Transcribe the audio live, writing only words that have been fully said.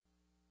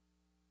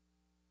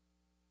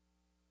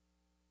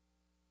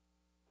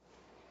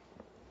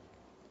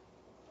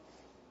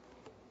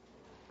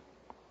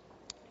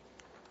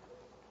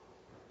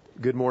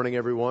Good morning,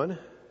 everyone.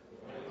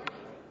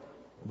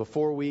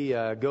 Before we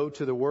go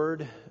to the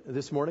Word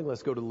this morning,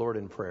 let's go to the Lord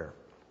in prayer.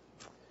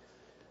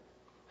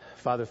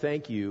 Father,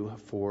 thank you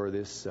for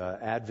this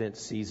Advent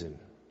season,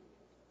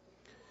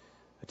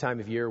 a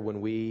time of year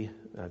when we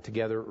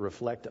together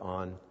reflect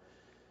on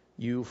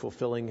you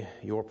fulfilling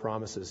your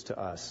promises to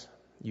us,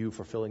 you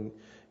fulfilling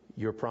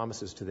your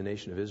promises to the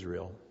nation of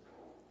Israel,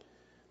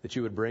 that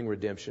you would bring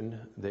redemption,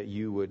 that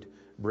you would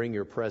bring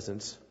your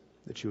presence,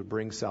 that you would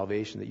bring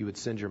salvation, that you would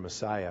send your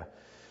Messiah.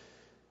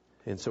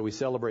 And so we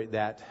celebrate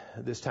that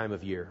this time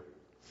of year.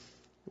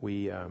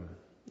 We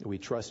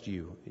trust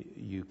you.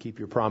 You keep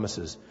your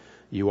promises.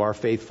 You are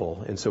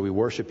faithful, and so we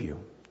worship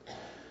you.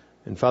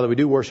 And Father, we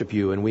do worship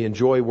you, and we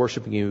enjoy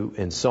worshiping you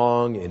in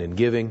song and in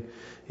giving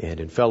and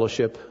in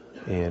fellowship.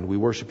 And we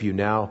worship you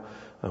now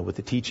with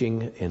the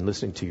teaching and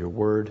listening to your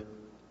word.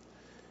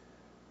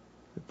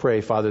 We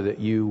pray, Father,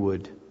 that you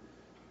would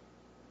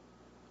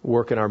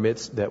work in our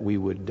midst, that we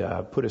would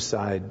put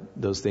aside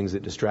those things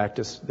that distract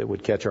us, that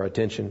would catch our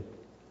attention,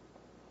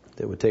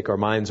 that would take our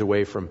minds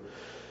away from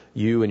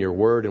you and your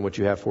word and what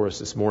you have for us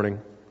this morning.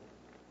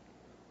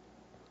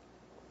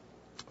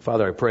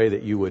 Father, I pray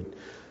that you would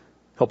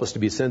help us to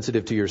be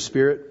sensitive to your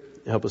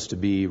Spirit, help us to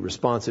be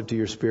responsive to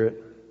your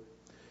Spirit.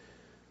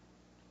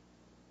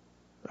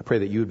 I pray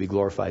that you would be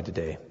glorified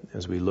today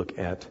as we look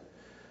at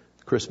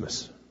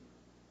Christmas.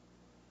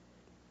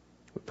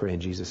 We pray in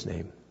Jesus'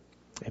 name.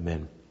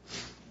 Amen.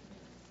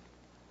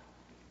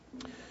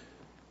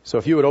 So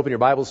if you would open your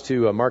Bibles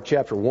to Mark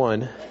chapter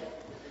 1.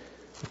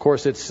 Of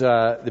course, it's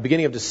the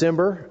beginning of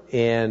December,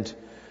 and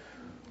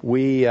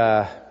we,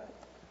 of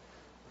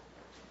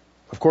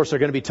course, are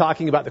going to be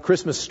talking about the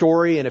Christmas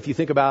story. And if you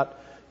think about,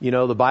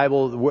 the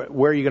Bible,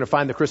 where you're going to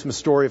find the Christmas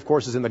story, of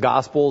course, is in the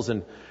Gospels,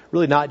 and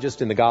really not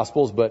just in the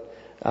Gospels, but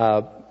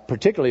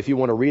particularly if you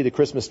want to read the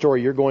Christmas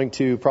story, you're going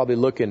to probably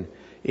look in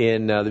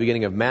the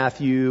beginning of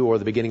Matthew or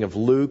the beginning of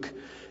Luke.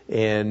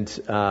 And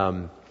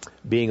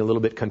being a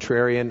little bit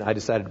contrarian, I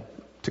decided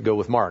to go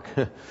with Mark.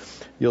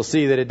 You'll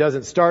see that it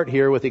doesn't start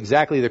here with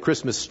exactly the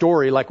Christmas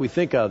story like we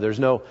think of. There's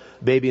no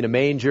baby in a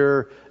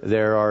manger.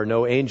 There are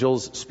no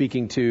angels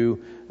speaking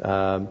to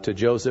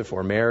Joseph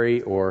or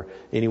Mary or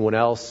anyone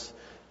else.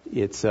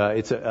 It's a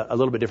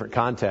little bit different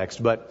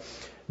context, but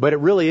it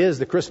really is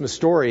the Christmas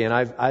story. And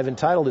I've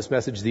entitled this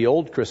message "The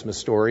Old Christmas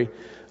Story"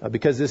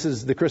 because this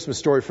is the Christmas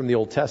story from the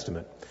Old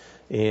Testament.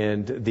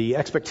 And the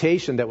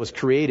expectation that was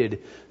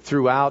created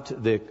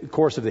throughout the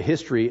course of the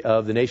history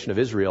of the nation of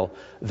Israel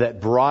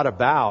that brought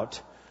about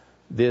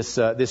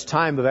this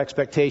time of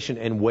expectation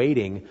and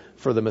waiting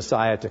for the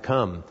Messiah to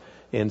come.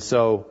 And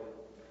so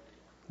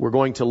we're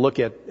going to look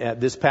at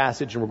this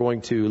passage, and we're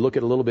going to look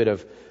at a little bit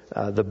of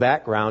the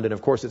background. And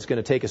of course, it's going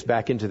to take us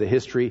back into the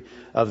history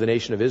of the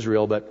nation of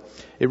Israel. But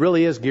it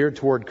really is geared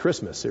toward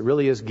Christmas. It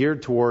really is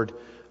geared toward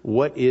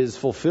what is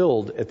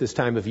fulfilled at this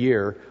time of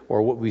year,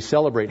 or what we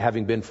celebrate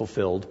having been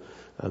fulfilled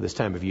this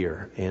time of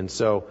year. And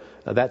so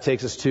that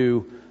takes us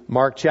to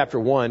Mark chapter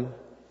 1.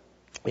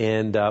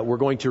 And we're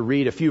going to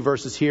read a few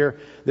verses here.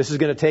 This is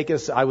going to take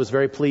us, I was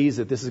very pleased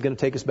that this is going to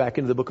take us back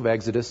into the book of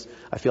Exodus.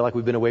 I feel like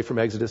we've been away from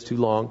Exodus too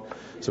long,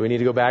 so we need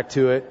to go back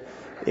to it.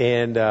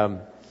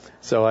 And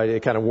so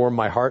it kind of warmed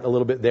my heart a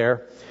little bit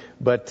there.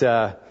 But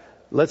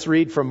let's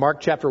read from Mark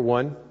chapter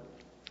 1,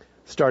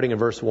 starting in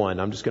verse 1.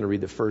 I'm just going to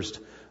read the first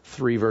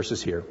 3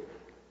 verses here.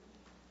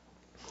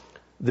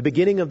 The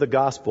beginning of the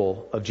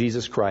gospel of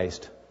Jesus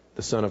Christ,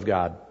 the Son of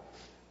God.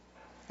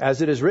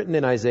 As it is written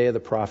in Isaiah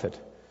the prophet,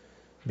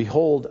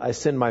 "Behold, I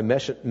send my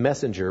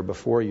messenger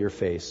before your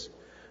face,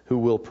 who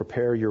will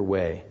prepare your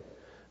way.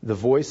 The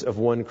voice of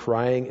one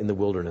crying in the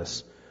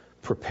wilderness,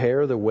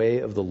 prepare the way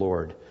of the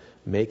Lord,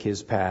 make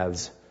his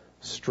paths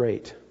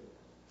straight."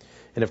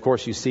 And of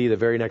course, you see the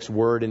very next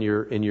word in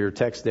your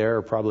text there,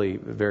 or probably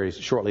very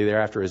shortly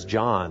thereafter, is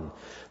John.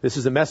 This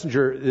is a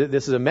messenger.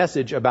 This is a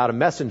message about a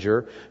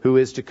messenger who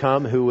is to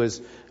come, who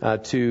is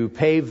to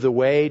pave the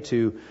way,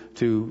 to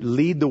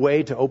lead the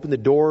way, to open the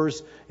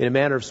doors, in a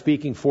manner of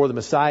speaking, for the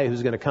Messiah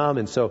who's going to come.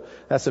 And so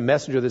that's a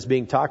messenger that's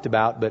being talked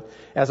about. But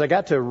as I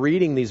got to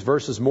reading these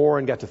verses more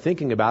and got to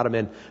thinking about them,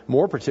 and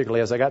more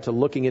particularly as I got to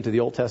looking into the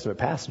Old Testament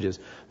passages,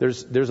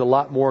 there's a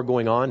lot more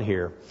going on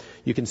here.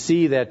 You can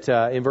see that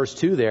in verse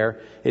 2 there,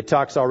 it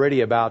talks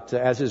already about,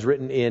 as is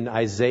written in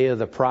Isaiah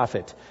the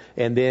prophet.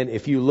 And then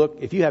if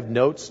you have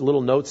notes,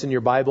 little notes in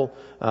your Bible,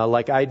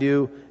 like I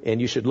do, and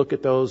you should look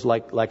at those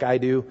like I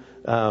do,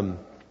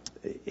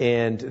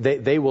 and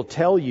they will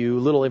tell you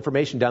little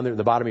information down there at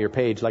the bottom of your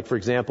page. Like, for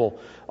example,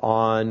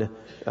 on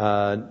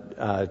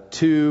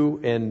 2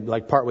 and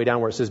like partway down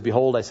where it says,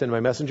 "Behold, I send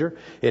my messenger,"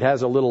 it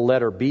has a little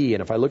letter B.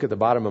 And if I look at the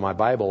bottom of my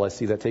Bible, I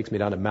see that takes me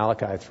down to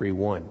Malachi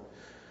 3:1,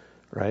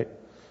 right?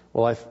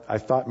 Well, I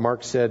thought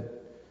Mark said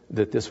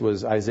that this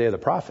was Isaiah the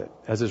prophet,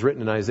 as is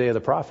written in Isaiah the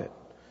prophet.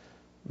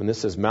 And this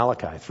says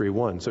Malachi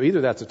 3:1. So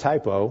either that's a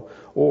typo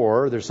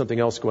or there's something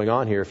else going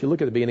on here. If you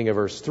look at the beginning of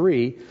verse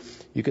 3,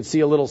 you can see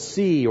a little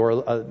C,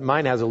 or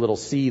mine has a little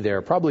C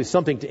there. Probably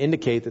something to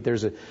indicate that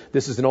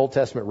this is an Old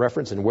Testament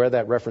reference, and where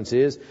that reference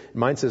is.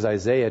 Mine says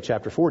Isaiah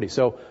chapter 40.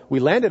 So we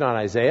landed on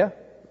Isaiah,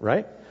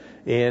 right?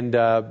 And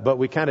but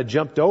we kind of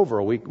jumped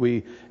over.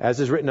 We as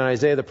is written in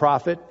Isaiah the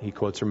prophet, he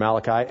quotes from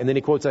Malachi, and then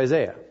he quotes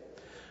Isaiah.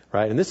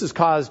 Right, and this has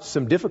caused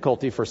some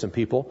difficulty for some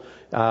people.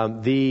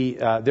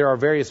 There are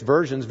various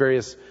versions,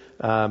 various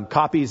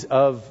copies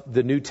of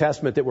the New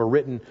Testament that were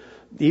written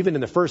even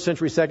in the 1st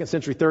century, 2nd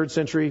century, 3rd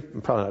century,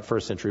 probably not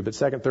 1st century, but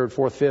 2nd, 3rd,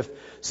 4th, 5th,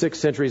 6th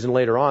centuries and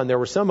later on. There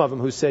were some of them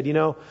who said,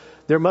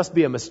 there must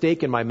be a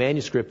mistake in my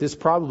manuscript. This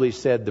probably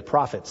said the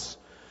prophets.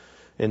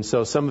 And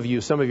so some of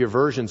your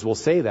versions will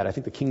say that. I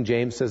think the King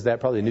James says that,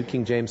 probably the New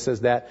King James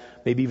says that,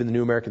 maybe even the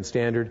New American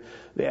Standard,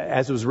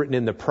 as it was written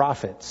in the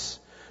prophets.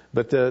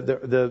 But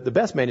the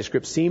best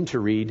manuscripts seem to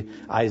read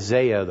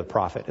Isaiah the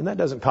prophet. And that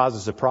doesn't cause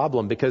us a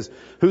problem, because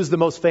who's the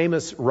most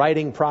famous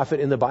writing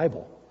prophet in the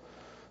Bible?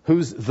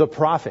 Who's the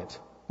prophet?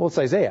 Well, it's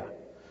Isaiah,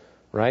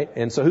 right?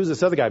 And so who's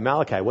this other guy,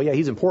 Malachi? Well, yeah,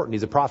 he's important.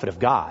 He's a prophet of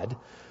God,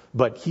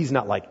 but he's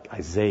not like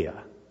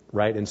Isaiah,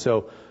 right? And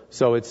so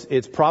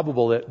it's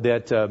probable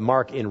that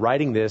Mark, in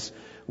writing this,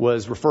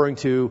 was referring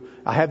to,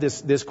 I have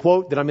this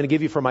quote that I'm going to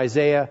give you from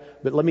Isaiah,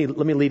 but let me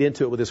lead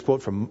into it with this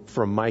quote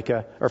from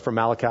Micah, or from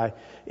Malachi,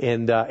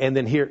 and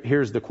then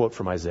here's the quote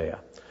from Isaiah,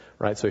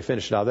 right? So he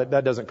finished it out.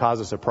 That doesn't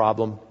cause us a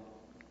problem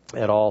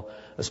at all,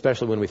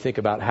 especially when we think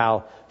about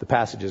how the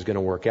passage is going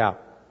to work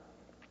out.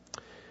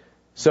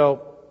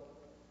 So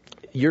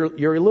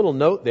your little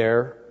note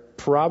there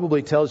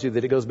probably tells you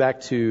that it goes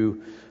back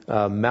to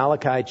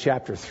Malachi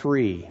chapter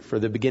 3 for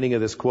the beginning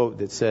of this quote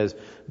that says,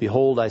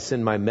 "Behold, I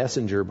send my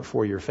messenger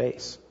before your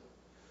face."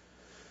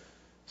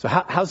 So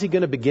how's he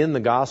going to begin the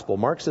gospel?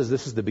 Mark says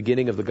this is the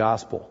beginning of the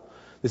gospel.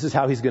 This is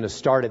how he's going to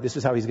start it. This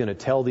is how he's going to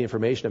tell the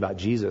information about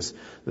Jesus,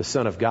 the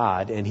Son of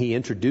God. And he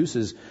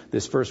introduces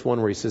this first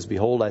one where he says,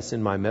 "Behold, I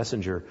send my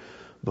messenger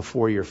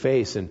before your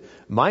face." And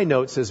my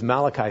note says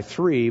Malachi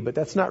 3, but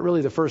that's not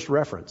really the first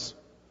reference.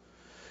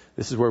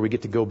 This is where we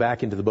get to go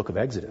back into the book of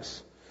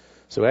Exodus.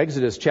 So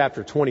Exodus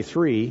chapter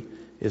 23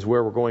 is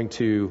where we're going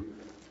to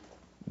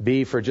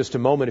be for just a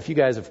moment. If you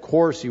guys, of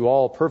course, you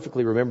all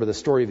perfectly remember the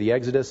story of the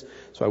Exodus,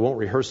 so I won't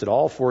rehearse it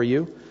all for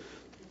you,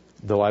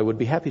 though I would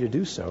be happy to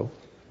do so.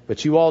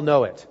 But you all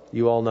know it.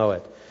 You all know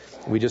it.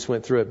 We just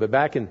went through it. But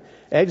back in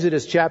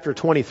Exodus chapter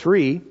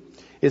 23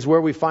 is where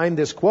we find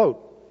this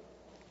quote.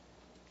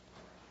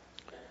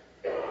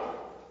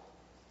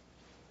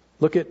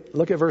 Look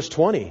at verse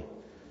 20.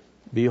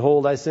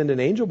 "Behold, I send an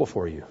angel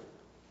before you."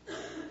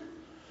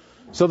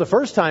 So the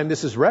first time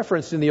this is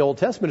referenced in the Old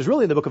Testament is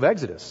really in the book of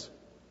Exodus.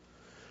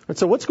 And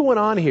so what's going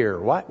on here?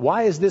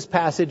 Why is this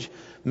passage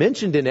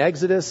mentioned in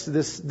Exodus,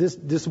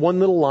 this one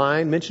little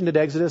line mentioned in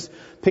Exodus,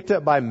 picked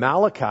up by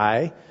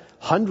Malachi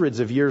hundreds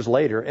of years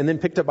later, and then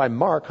picked up by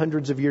Mark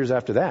hundreds of years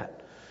after that?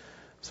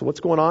 So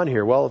what's going on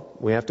here? Well,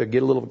 we have to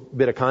get a little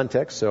bit of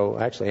context, so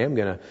actually I am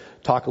going to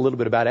talk a little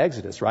bit about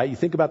Exodus, right? You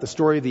think about the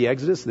story of the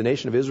Exodus. The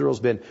nation of Israel has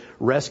been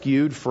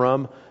rescued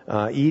from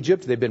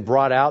Egypt. They've been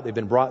brought out. They've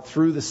been brought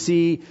through the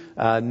sea.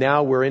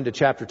 Now we're into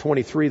chapter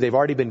 23. They've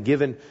already been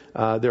given,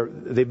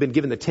 they've been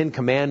given the 10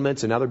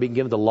 Commandments, and now they're being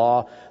given the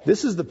law.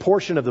 This is the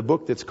portion of the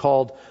book that's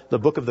called the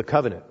Book of the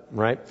Covenant,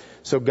 right?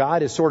 So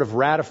God is sort of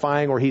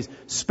ratifying, or he's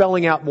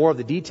spelling out more of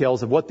the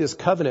details of what this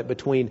covenant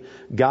between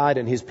God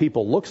and his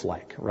people looks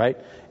like, right?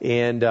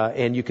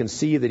 And you can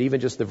see that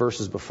even just the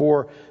verses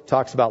before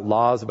talks about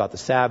laws, about the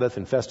Sabbath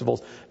and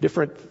festivals,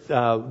 different,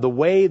 the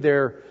way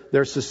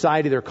their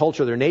society, their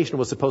culture, their nation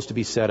was supposed to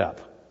be set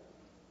up.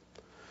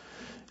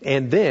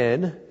 And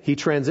then he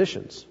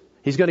transitions.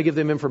 He's going to give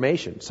them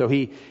information. So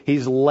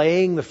he's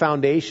laying the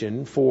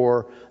foundation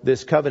for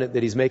this covenant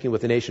that he's making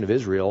with the nation of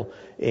Israel.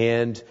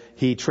 And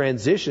he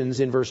transitions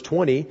in verse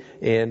 20.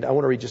 And I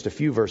want to read just a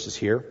few verses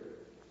here.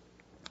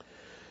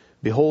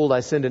 "Behold,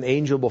 I send an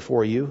angel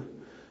before you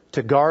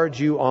to guard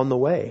you on the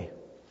way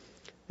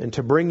and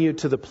to bring you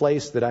to the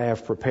place that I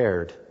have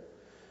prepared.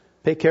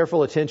 Pay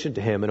careful attention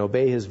to him and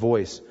obey his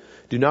voice.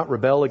 Do not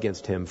rebel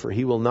against him, for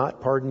he will not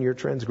pardon your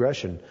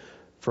transgression,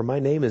 for my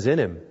name is in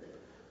him.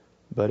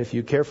 But if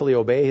you carefully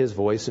obey his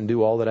voice and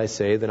do all that I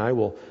say, then I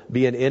will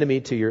be an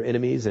enemy to your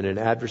enemies and an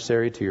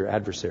adversary to your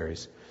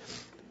adversaries.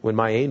 When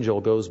my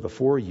angel goes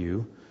before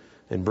you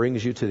and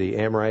brings you to the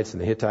Amorites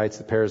and the Hittites,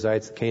 the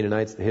Perizzites, the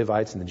Canaanites, the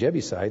Hivites, and the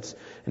Jebusites,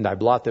 and I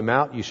blot them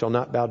out, you shall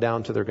not bow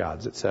down to their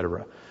gods,"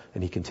 etc.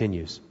 And he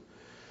continues.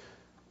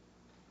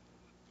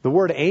 The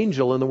word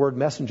angel and the word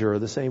messenger are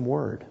the same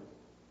word.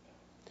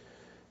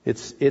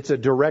 It's a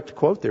direct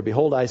quote there.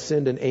 "Behold, I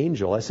send an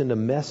angel. I send a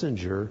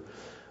messenger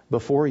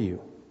before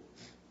you."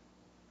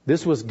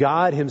 This was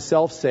God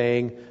himself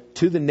saying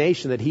to the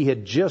nation that he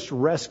had just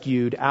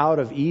rescued out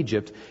of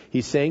Egypt.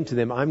 He's saying to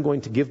them, "I'm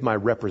going to give my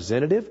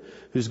representative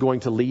who's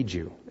going to lead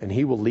you, and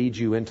he will lead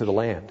you into the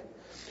land."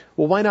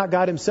 Well, why not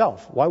God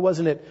himself? Why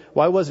wasn't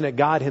it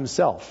God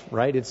himself,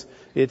 right?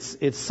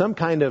 It's some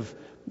kind of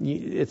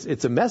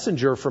it's a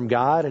messenger from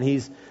God,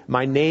 and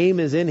my name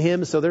is in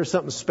him, so there's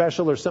something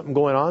special, there's something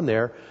going on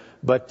there.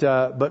 But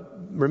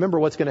remember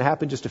what's going to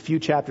happen just a few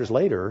chapters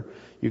later.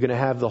 You're going to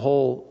have the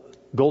whole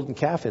golden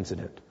calf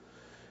incident.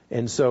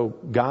 And so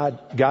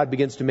God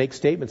begins to make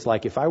statements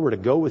like, if I were to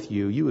go with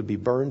you, you would be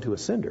burned to a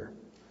cinder.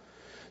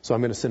 So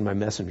I'm going to send my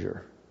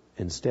messenger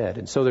instead.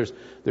 And so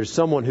there's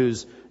someone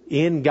who's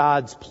in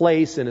God's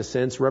place, in a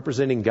sense,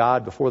 representing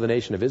God before the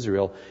nation of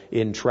Israel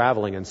in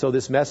traveling. And so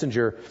this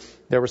messenger,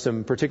 there were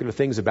some particular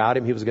things about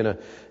him. He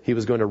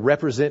was going to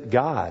represent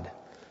God,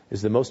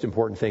 is the most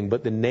important thing.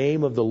 But the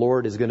name of the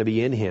Lord is going to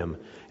be in him.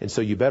 And so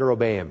you better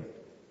obey him.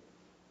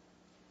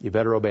 You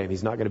better obey him.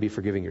 He's not going to be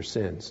forgiving your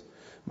sins.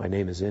 My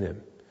name is in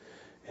him.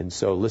 And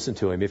so listen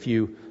to him. If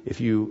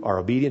you are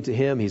obedient to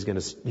him, he's going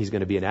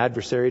to be an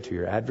adversary to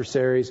your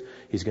adversaries.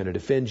 He's going to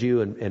defend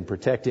you and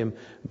protect him.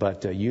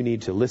 But you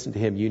need to listen to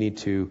him. You need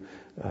to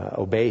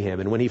obey him.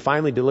 And when he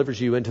finally delivers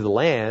you into the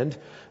land,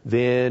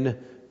 then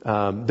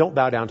don't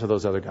bow down to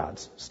those other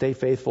gods. Stay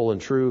faithful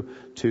and true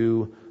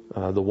to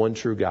the one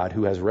true God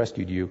who has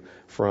rescued you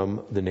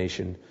from the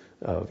nation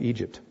of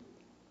Egypt.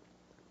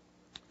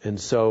 And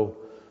so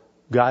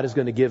God is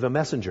going to give a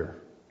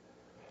messenger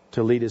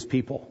to lead his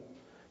people.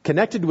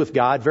 Connected with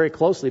God very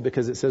closely,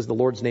 because it says the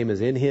Lord's name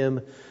is in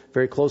him,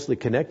 very closely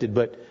connected,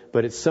 but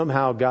it's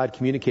somehow God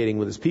communicating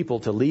with his people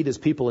to lead his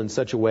people in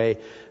such a way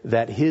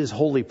that his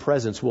holy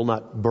presence will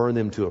not burn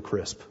them to a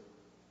crisp,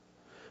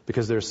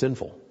 because they're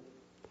sinful.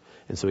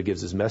 And so he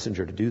gives his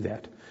messenger to do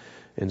that.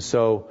 And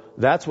so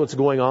that's what's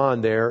going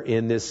on there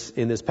in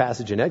this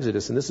passage in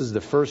Exodus. And this is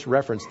the first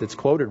reference that's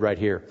quoted right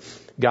here.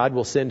 God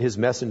will send his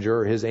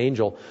messenger, or his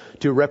angel,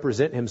 to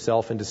represent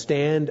himself and to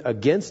stand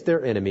against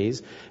their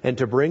enemies and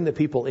to bring the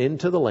people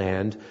into the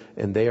land.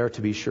 And they are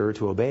to be sure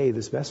to obey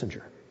this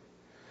messenger.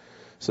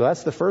 So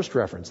that's the first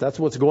reference. That's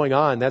what's going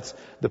on. That's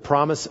the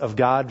promise of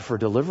God for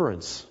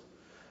deliverance.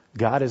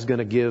 God is going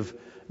to give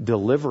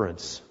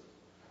deliverance.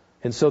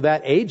 And so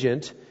that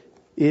agent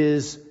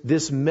is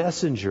this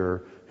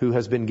messenger who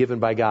has been given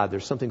by God.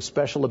 There's something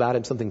special about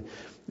him, something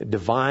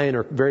divine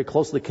or very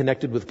closely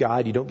connected with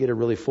God. You don't get a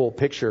really full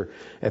picture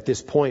at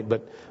this point,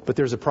 but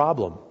there's a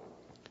problem.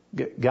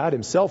 God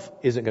himself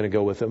isn't going to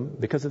go with them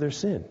because of their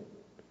sin.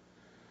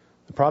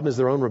 The problem is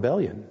their own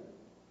rebellion.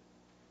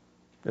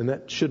 And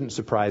that shouldn't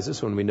surprise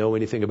us when we know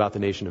anything about the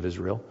nation of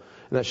Israel.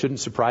 And that shouldn't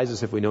surprise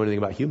us if we know anything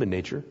about human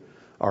nature,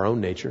 our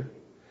own nature.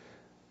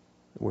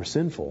 We're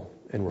sinful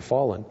and we're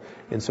fallen.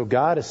 And so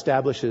God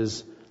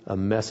establishes a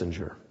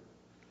messenger.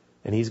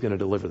 And he's going to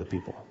deliver the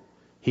people.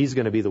 He's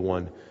going to be the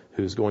one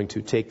who's going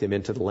to take them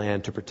into the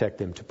land, to protect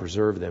them, to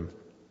preserve them.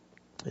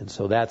 And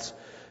so that's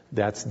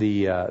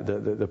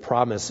the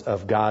promise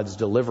of God's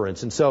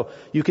deliverance. And so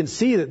you can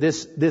see that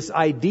this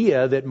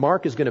idea that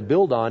Mark is going to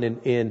build on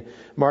in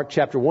Mark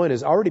chapter 1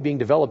 is already being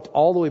developed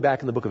all the way back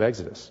in the book of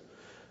Exodus.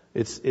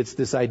 It's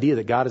this idea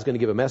that God is going to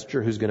give a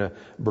messenger who's going to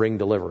bring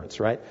deliverance,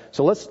 right?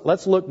 So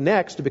let's look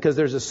next, because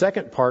there's a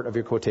second part of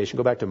your quotation.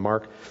 Go back to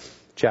Mark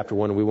chapter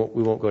 1. We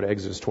won't go to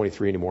Exodus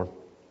 23 anymore.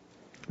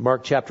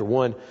 Mark chapter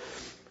 1.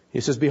 He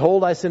says,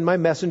 "Behold, I send my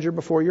messenger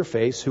before your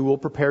face, who will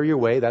prepare your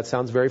way." That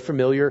sounds very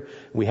familiar.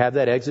 We have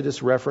that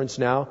Exodus reference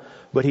now.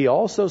 But he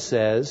also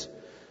says,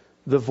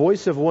 "The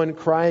voice of one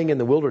crying in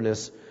the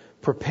wilderness,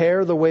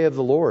 prepare the way of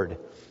the Lord,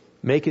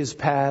 make his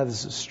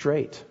paths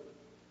straight."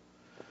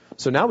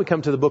 So now we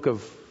come to the book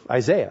of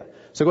Isaiah.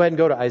 So go ahead and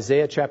go to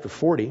Isaiah chapter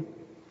 40.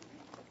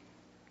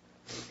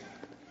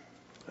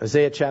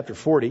 Isaiah chapter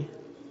 40.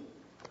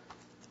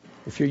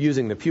 If you're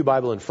using the Pew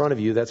Bible in front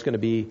of you, that's going to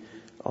be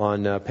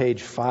on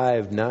page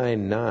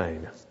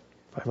 599.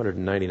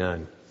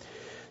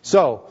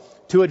 So,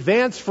 to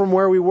advance from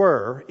where we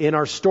were in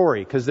our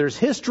story, because there's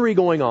history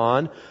going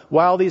on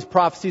while these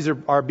prophecies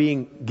are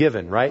being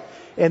given, right?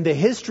 And the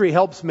history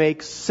helps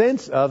make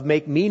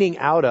meaning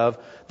out of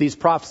these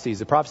prophecies.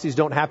 The prophecies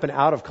don't happen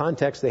out of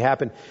context. They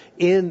happen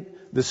in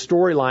the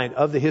storyline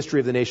of the history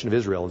of the nation of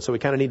Israel. And so we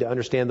kind of need to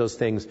understand those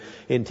things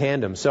in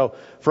tandem. So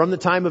from the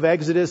time of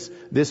Exodus,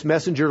 this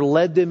messenger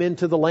led them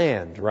into the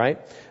land, right?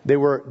 They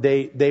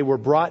were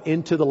brought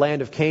into the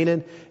land of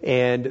Canaan,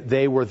 and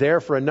they were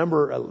there for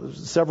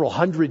several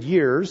hundred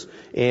years.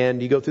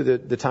 And you go through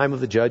the time of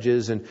the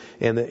Judges and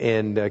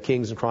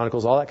Kings and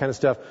Chronicles, all that kind of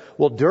stuff.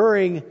 Well,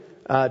 during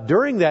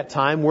that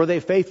time, were they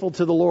faithful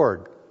to the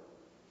Lord?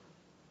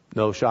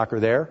 No shocker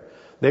there.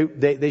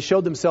 They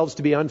showed themselves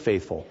to be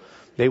unfaithful.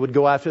 They would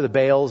go after the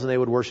Baals and they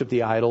would worship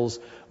the idols,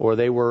 or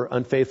they were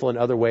unfaithful in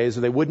other ways,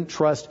 or they wouldn't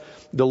trust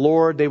the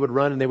Lord. They would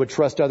run and they would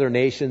trust other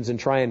nations and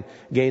try and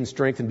gain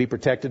strength and be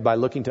protected by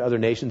looking to other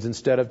nations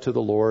instead of to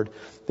the Lord.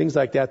 Things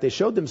like that. They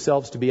showed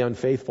themselves to be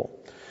unfaithful.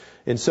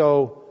 And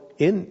so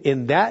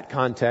in that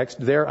context,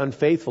 their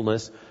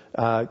unfaithfulness,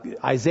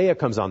 Isaiah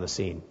comes on the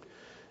scene.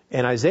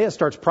 And Isaiah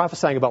starts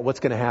prophesying about what's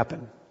going to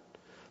happen.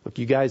 Look,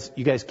 you guys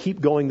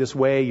keep going this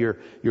way.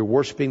 You're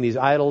worshiping these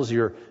idols.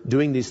 You're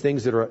doing these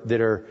things that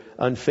are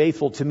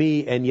unfaithful to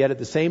me. And yet at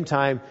the same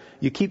time,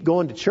 you keep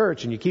going to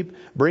church and you keep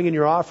bringing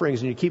your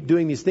offerings and you keep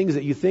doing these things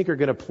that you think are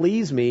going to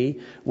please me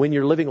when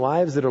you're living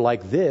lives that are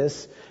like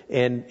this.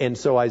 And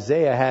so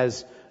Isaiah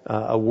has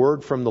a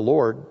word from the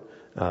Lord,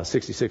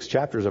 66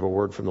 chapters of a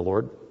word from the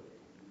Lord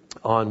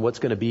on what's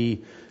going to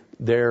be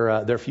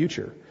their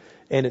future.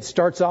 And it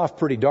starts off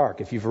pretty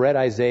dark. If you've read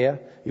Isaiah,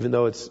 even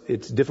though it's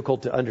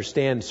difficult to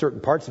understand certain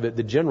parts of it,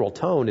 the general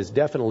tone is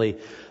definitely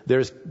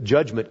there's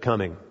judgment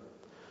coming.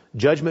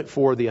 Judgment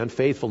for the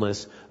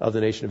unfaithfulness of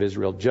the nation of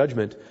Israel.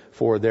 Judgment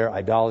for their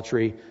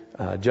idolatry.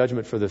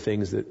 Judgment for the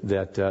things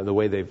that the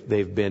way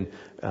they've been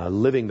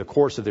living the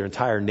course of their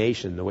entire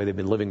nation, the way they've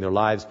been living their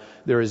lives.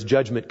 There is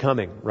judgment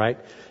coming, right?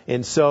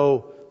 And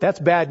so that's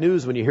bad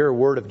news when you hear a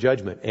word of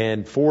judgment.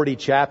 And 40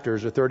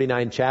 chapters or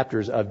 39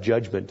 chapters of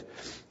judgment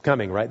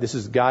coming, right? This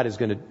is God is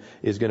going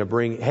to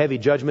bring heavy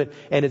judgment,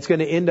 and it's going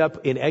to end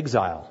up in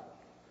exile,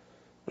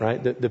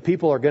 right? The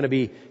people are going to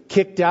be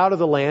kicked out of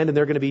the land, and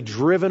they're going to be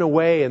driven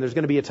away, and there's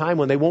going to be a time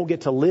when they won't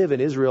get to live in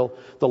Israel,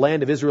 the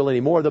land of Israel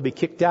anymore. They'll be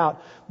kicked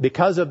out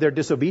because of their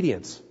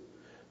disobedience.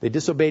 They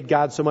disobeyed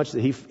God so much that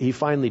He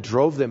finally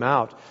drove them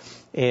out.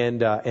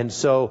 And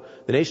so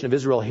the nation of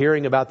Israel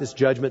hearing about this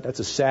judgment, that's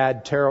a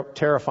sad,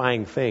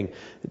 terrifying thing,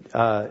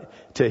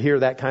 to hear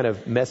that kind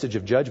of message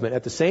of judgment.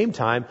 At the same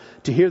time,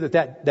 to hear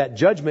that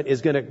judgment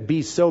is going to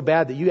be so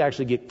bad that you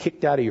actually get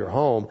kicked out of your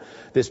home.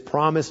 This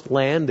promised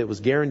land that was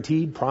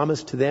guaranteed,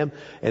 promised to them,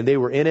 and they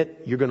were in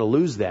it, you're going to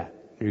lose that.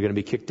 You're going to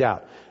be kicked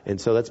out.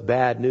 And so that's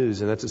bad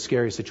news, and that's a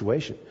scary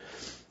situation.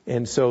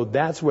 And so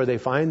that's where they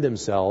find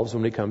themselves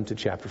when we come to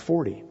chapter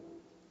 40.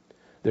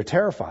 They're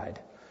terrified.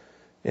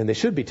 And they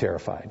should be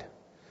terrified.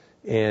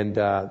 And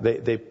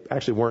they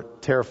actually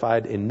weren't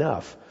terrified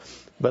enough.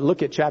 But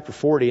look at chapter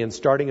 40 and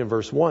starting in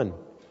verse 1.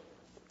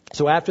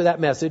 So after that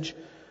message,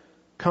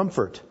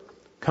 comfort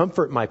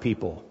my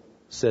people,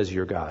 says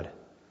your God.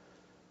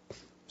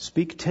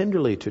 Speak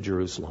tenderly to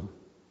Jerusalem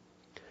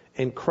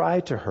and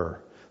cry to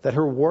her that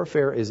her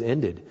warfare is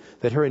ended,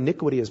 that her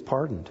iniquity is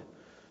pardoned,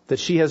 that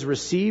she has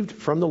received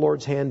from the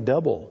Lord's hand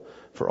double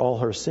for all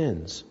her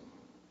sins.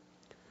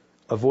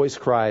 A voice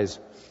cries,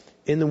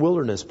 in the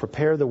wilderness,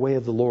 prepare the way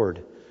of the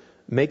Lord.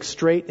 Make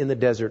straight in the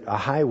desert a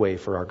highway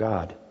for our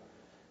God.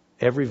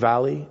 Every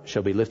valley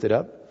shall be lifted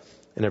up,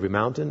 and every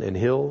mountain and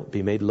hill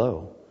be made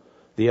low.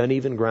 The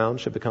uneven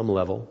ground shall become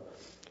level,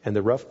 and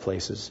the rough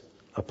places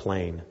a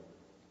plain.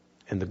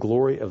 And the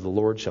glory of the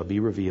Lord shall be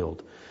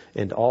revealed,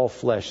 and all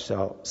flesh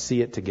shall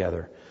see it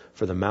together,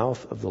 for the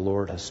mouth of the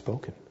Lord has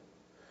spoken.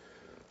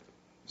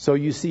 So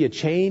you see a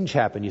change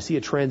happen. You see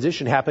a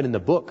transition happen in the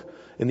book,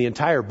 in the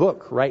entire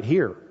book, right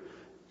here.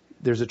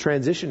 There's a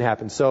transition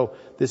happen. So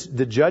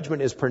the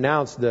judgment is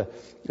pronounced.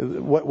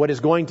 What is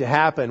going to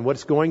happen,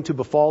 what's going to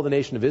befall the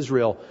nation of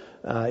Israel,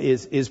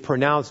 is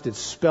pronounced. It's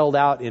spelled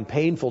out in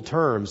painful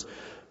terms.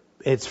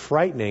 It's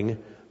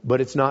frightening, but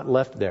it's not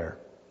left there.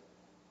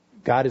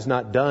 God is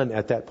not done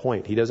at that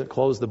point. He doesn't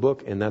close the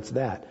book, and that's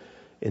that.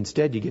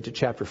 Instead, you get to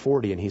chapter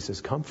 40, and He says,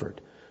 comfort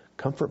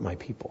my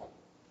people.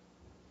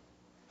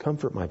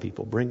 Comfort my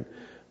people.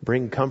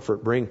 Bring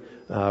comfort. Bring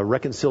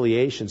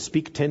reconciliation.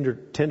 Speak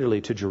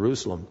tenderly to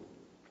Jerusalem.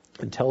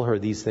 And tell her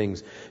these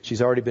things.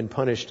 She's already been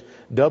punished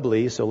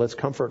doubly, so let's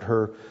comfort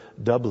her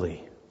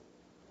doubly.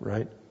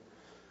 Right?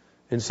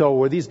 And so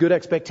were these good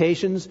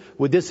expectations?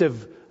 Would this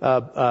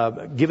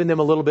have given them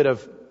a little bit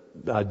of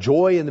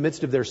joy in the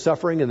midst of their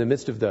suffering, in the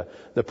midst of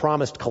the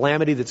promised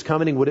calamity that's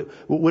coming?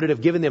 Would it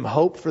have given them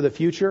hope for the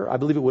future? I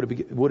believe it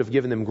would have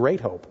given them great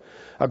hope.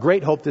 A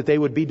great hope that they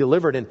would be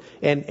delivered.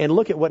 And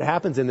look at what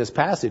happens in this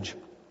passage.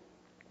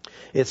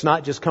 It's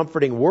not just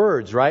comforting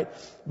words, right?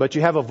 But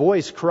you have a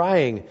voice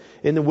crying,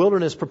 in the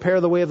wilderness, prepare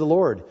the way of the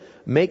Lord.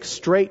 Make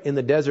straight in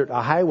the desert a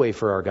highway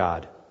for our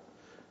God.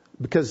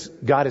 Because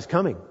God is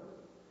coming.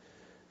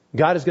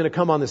 God is going to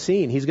come on the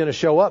scene. He's going to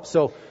show up.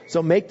 So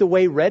make the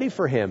way ready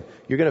for Him.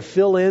 You're going to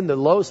fill in the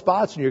low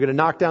spots, and you're going to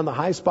knock down the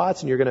high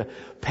spots, and you're going to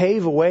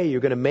pave a way.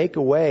 You're going to make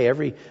a way.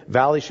 Every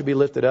valley should be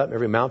lifted up.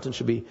 Every mountain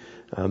should be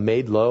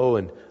made low,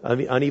 and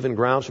uneven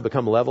ground shall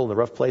become level, and the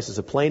rough places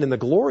a plain. And the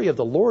glory of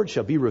the Lord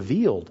shall be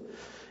revealed,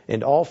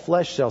 and all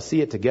flesh shall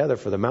see it together,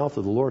 for the mouth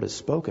of the Lord has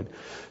spoken.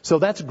 So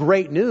that's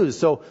great news.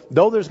 So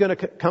though there's going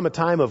to come a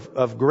time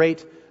of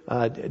great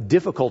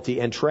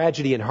difficulty and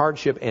tragedy and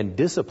hardship and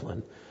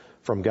discipline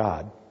from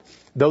God,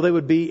 though it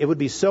would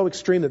be so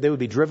extreme that they would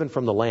be driven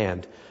from the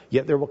land,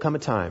 yet there will come a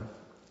time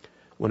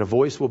when a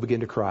voice will begin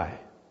to cry,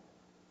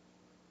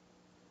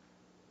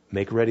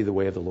 make ready the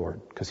way of the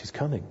Lord, because He's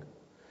coming,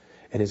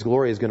 and His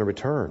glory is going to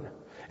return.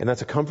 And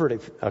that's a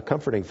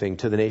comforting thing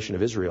to the nation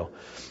of Israel.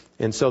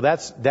 And so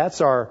that's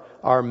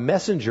our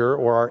messenger,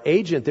 or our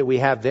agent that we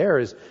have there,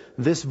 is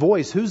this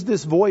voice. Who's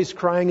this voice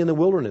crying in the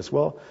wilderness?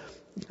 Well,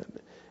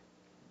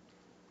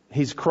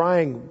 he's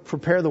crying,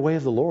 prepare the way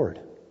of the Lord.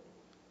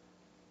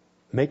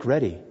 Make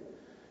ready.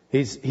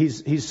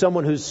 He's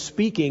someone who's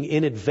speaking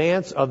in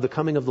advance of the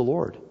coming of the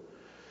Lord.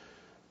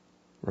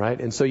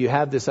 Right? And so you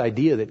have this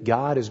idea that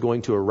God is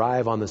going to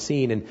arrive on the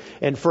scene.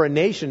 And for a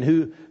nation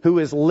who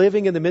is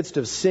living in the midst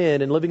of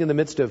sin and living in the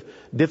midst of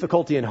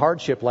difficulty and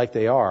hardship like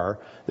they are,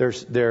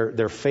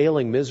 they're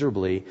failing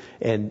miserably.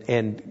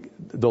 And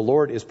the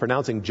Lord is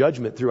pronouncing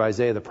judgment through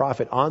Isaiah the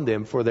prophet on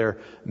them for their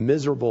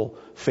miserable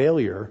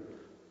failure.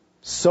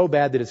 So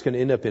bad that it's going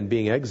to end up in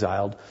being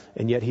exiled.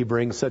 And yet he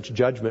brings such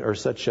judgment, or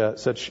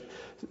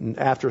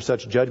after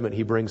such judgment,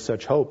 he brings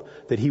such hope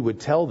that he would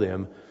tell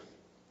them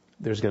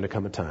there's going to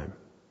come a time.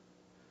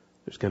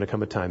 There's going to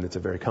come a time that's a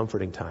very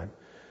comforting time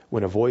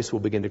when a voice will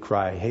begin to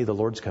cry, hey, the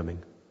Lord's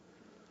coming.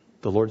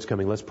 The Lord's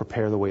coming. Let's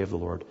prepare the way of the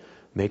Lord.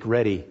 Make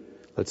ready.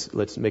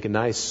 Let's make a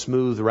nice,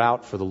 smooth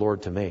route for the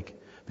Lord to make.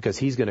 Because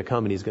he's going to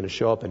come and he's going to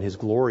show up and his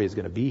glory is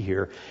going to be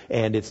here.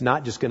 And it's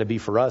not just going to be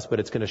for us, but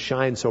it's going to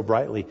shine so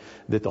brightly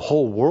that the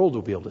whole world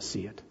will be able to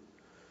see it.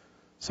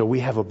 So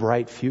we have a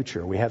bright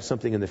future. We have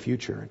something in the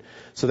future.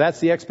 So that's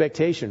the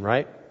expectation,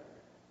 right?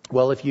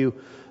 Well, if you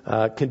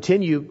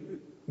continue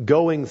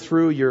going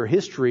through your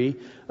history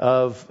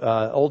of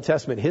Old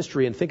Testament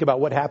history and think about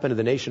what happened to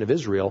the nation of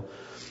Israel,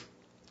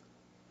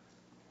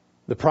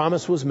 the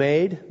promise was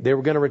made. They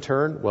were going to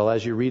return. Well,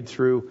 as you read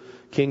through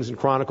Kings and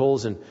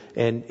Chronicles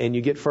and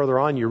you get further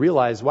on, you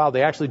realize, wow,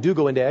 they actually do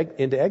go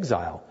into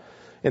exile.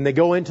 And they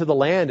go into the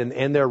land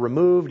and they're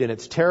removed, and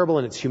it's terrible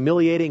and it's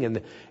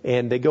humiliating,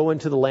 and they go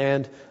into the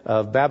land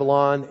of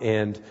Babylon,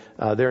 and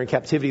they're in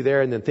captivity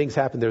there, and then things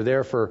happen. They're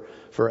there for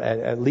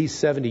at least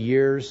 70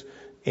 years.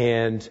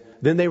 And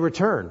then they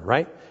return,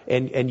 right?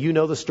 And you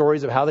know the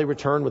stories of how they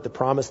return with the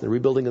promise and the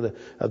rebuilding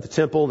of the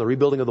temple and the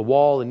rebuilding of the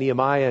wall and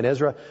Nehemiah and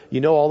Ezra.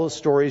 You know all those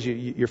stories.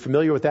 You're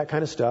familiar with that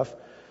kind of stuff.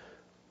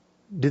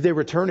 Did they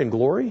return in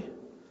glory?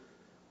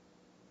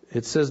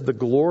 It says, the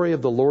glory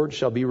of the Lord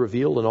shall be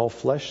revealed and all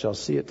flesh shall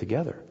see it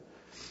together.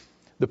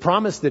 The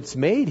promise that's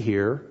made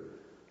here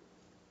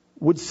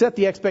would set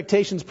the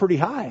expectations pretty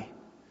high.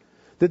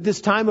 That this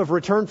time of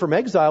return from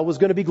exile was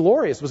going to be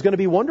glorious, was going to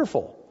be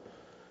wonderful.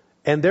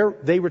 And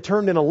they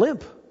returned in a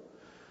limp.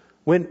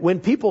 When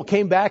people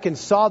came back and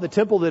saw the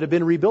temple that had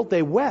been rebuilt,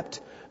 they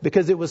wept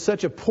because it was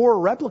such a poor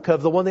replica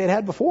of the one they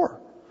had before.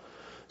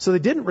 So they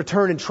didn't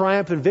return in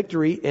triumph and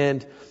victory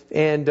and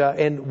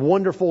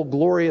wonderful,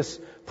 glorious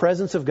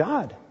presence of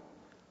God.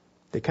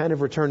 They kind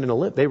of returned in a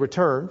limp. They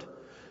returned,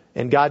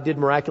 and God did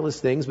miraculous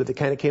things, but they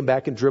kind of came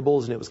back in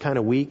dribbles, and it was kind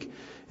of weak,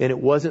 and it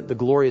wasn't the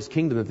glorious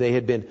kingdom that they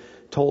had been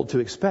told to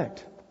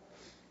expect.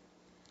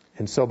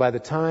 And so by the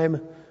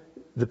time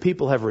the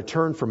people have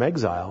returned from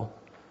exile,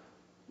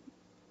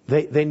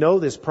 they know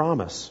this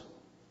promise.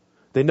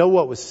 They know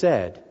what was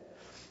said.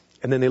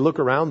 And then they look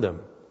around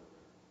them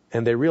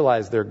and they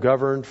realize they're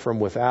governed from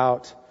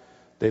without.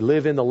 They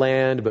live in the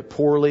land, but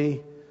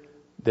poorly.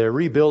 They're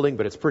rebuilding,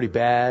 but it's pretty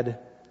bad.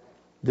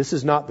 This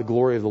is not the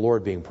glory of the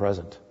Lord being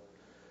present.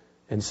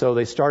 And so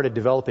they started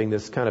developing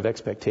this kind of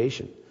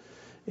expectation.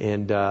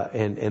 And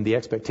the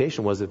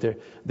expectation was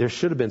that there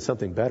should have been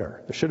something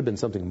better. There should have been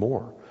something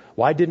more.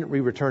 Why didn't we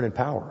return in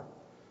power?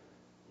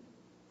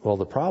 Well,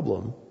 the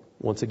problem,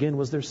 once again,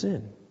 was their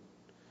sin.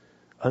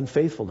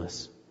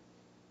 Unfaithfulness.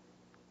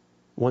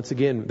 Once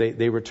again,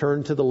 they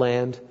returned to the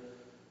land,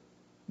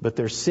 but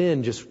their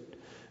sin just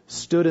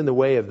stood in the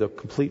way of the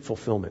complete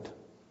fulfillment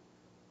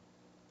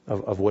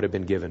of what had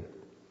been given.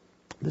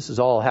 This is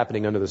all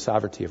happening under the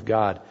sovereignty of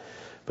God,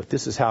 but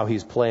this is how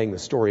He's playing the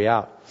story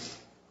out.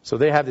 So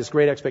they have this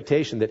great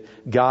expectation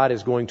that God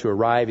is going to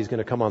arrive. He's going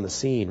to come on the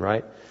scene,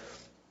 right?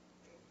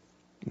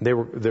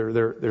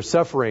 Their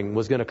suffering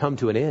was going to come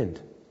to an end.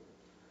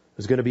 It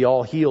was going to be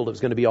all healed. It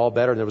was going to be all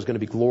better. And there was going to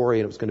be glory,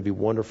 and it was going to be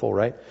wonderful,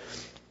 right?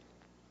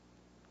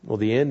 Well,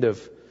 the end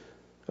of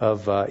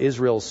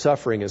Israel's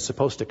suffering is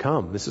supposed to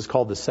come. This is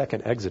called the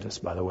second Exodus,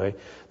 by the way.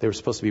 They were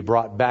supposed to be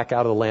brought back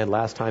out of the land.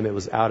 Last time it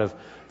was out of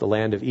the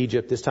land of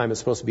Egypt. This time it's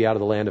supposed to be out of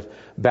the land of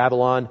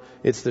Babylon.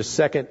 It's the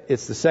second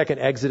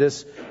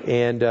Exodus,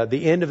 and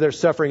the end of their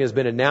suffering has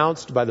been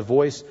announced by the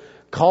voice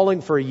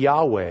calling for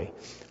Yahweh.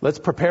 Let's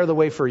prepare the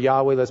way for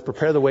Yahweh. Let's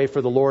prepare the way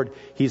for the Lord.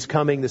 He's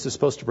coming. This is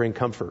supposed to bring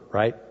comfort,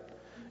 right?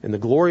 And the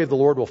glory of the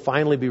Lord will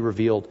finally be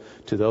revealed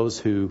to those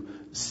who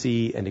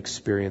see and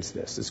experience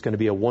this. It's going to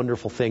be a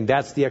wonderful thing.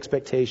 That's the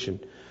expectation.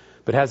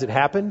 But has it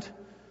happened?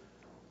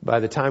 By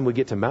the time we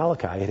get to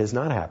Malachi, it has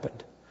not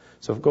happened.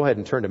 So go ahead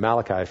and turn to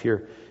Malachi.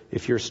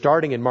 If you're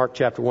starting in Mark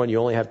chapter 1, you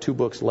only have 2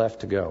 books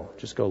left to go.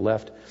 Just go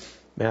left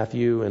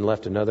Matthew and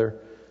left another.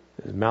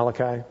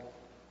 Malachi.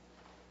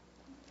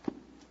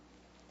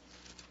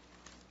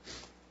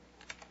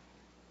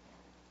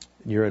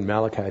 You're in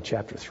Malachi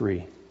chapter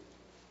 3.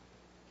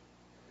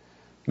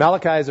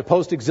 Malachi is a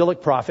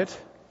post-exilic prophet.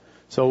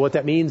 So what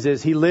that means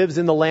is he lives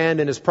in the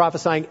land and is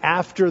prophesying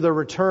after the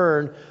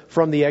return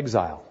from the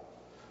exile.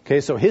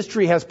 Okay, so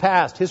history has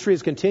passed. History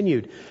has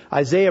continued.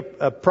 Isaiah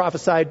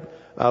prophesied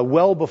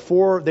well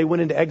before they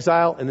went into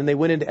exile, and then they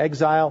went into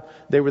exile.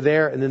 They were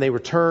there, and then they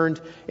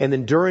returned. And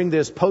then during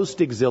this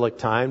post-exilic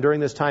time, during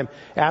this time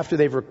after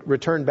they've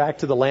returned back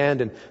to the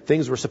land, and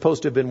things were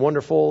supposed to have been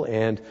wonderful,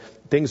 and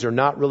things are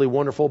not really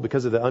wonderful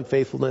because of the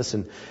unfaithfulness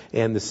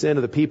and the sin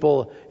of the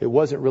people. It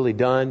wasn't really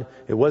done.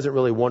 It wasn't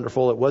really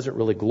wonderful. It wasn't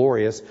really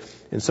glorious.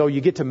 And so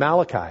you get to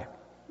Malachi.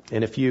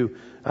 And if you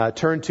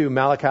turn to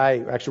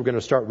Malachi, actually we're going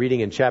to start reading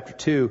in chapter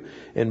 2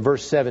 in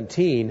verse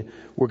 17.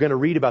 We're going to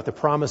read about the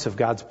promise of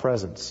God's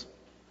presence.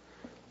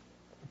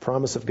 The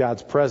promise of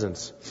God's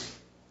presence.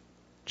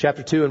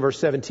 Chapter 2 and verse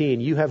 17.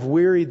 You have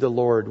wearied the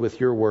Lord with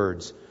your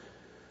words.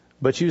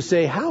 But you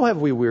say, how have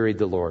we wearied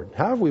the Lord?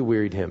 How have we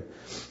wearied him?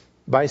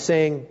 By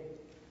saying,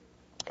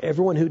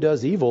 everyone who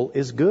does evil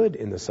is good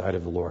in the sight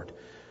of the Lord,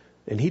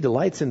 and he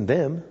delights in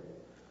them.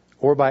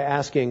 Or by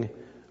asking,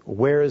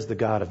 where is the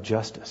God of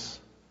justice?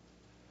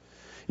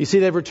 You see,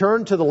 they've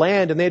returned to the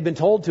land, and they had been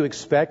told to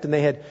expect, and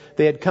they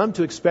had come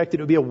to expect that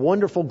it would be a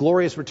wonderful,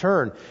 glorious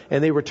return.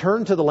 And they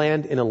returned to the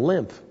land in a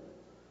limp.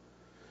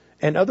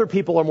 And other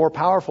people are more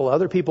powerful.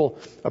 Other people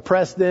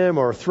oppress them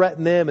or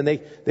threaten them, and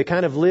they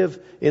kind of live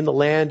in the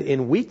land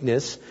in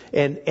weakness.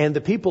 And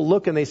the people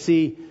look and they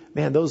see,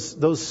 man,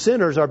 those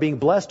sinners are being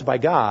blessed by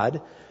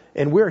God,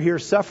 and we're here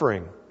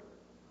suffering.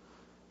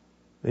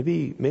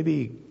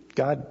 Maybe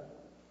God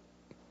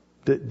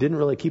didn't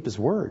really keep his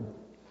word.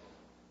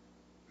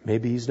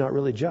 Maybe he's not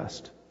really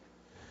just.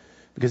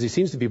 Because he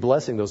seems to be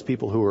blessing those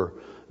people who are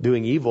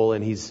doing evil,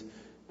 and he's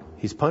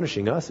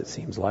punishing us, it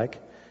seems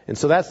like. And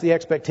so that's the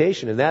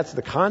expectation, and that's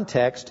the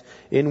context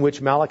in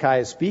which Malachi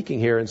is speaking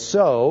here. And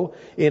so,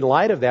 in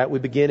light of that, we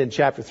begin in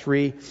chapter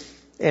 3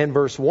 and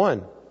verse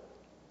 1.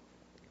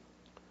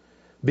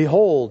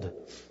 Behold,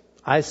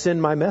 I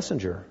send my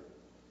messenger,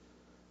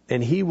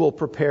 and he will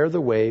prepare the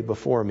way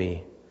before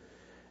me.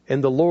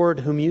 And the Lord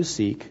whom you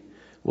seek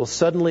will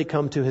suddenly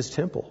come to his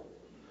temple.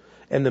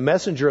 And the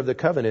messenger of the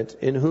covenant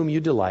in whom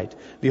you delight,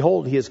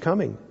 behold, he is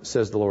coming,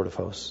 says the Lord of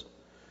hosts.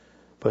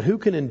 But who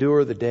can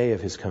endure the day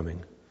of his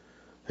coming?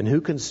 And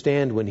who can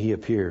stand when he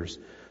appears?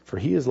 For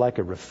he is like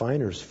a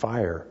refiner's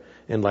fire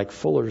and like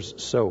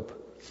fuller's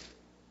soap.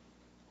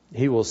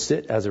 He will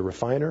sit as a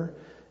refiner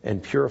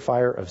and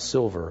purifier of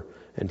silver,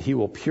 and he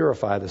will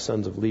purify the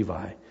sons of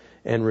Levi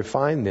and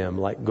refine them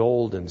like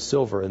gold and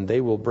silver, and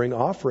they will bring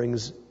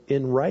offerings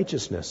in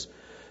righteousness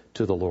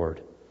to the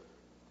Lord.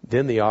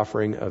 Then the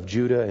offering of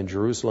Judah and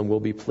Jerusalem will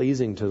be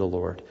pleasing to the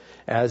Lord,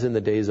 as in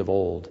the days of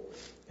old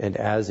and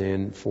as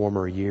in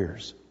former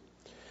years.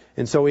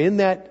 And so in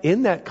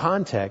that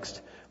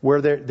context,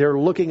 where they're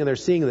looking and they're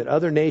seeing that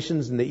other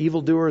nations and the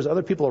evildoers,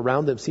 other people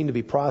around them seem to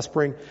be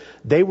prospering,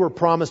 they were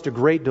promised a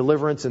great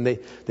deliverance, and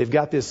they've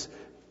got this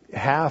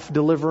half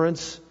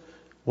deliverance.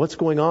 What's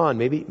going on?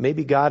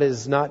 Maybe God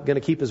is not going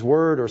to keep his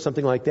word or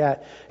something like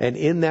that. And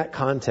in that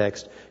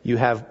context, you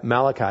have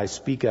Malachi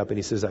speak up, and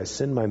he says, I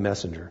send my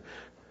messenger.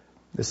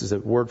 This is a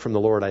word from the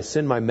Lord. I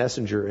send my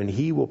messenger, and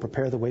he will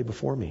prepare the way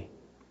before me.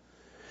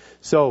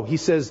 So he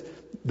says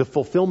the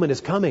fulfillment is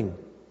coming.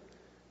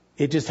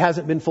 It just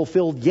hasn't been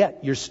fulfilled yet.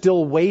 You're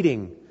still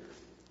waiting.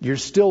 You're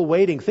still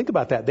waiting. Think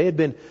about that. They had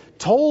been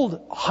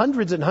told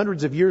hundreds and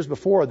hundreds of years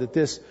before that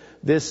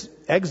this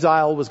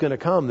exile was going to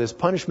come, this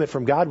punishment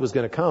from God was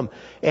going to come,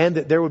 and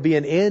that there would be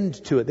an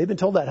end to it. They've been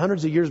told that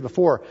hundreds of years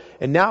before.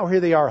 And now here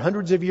they are,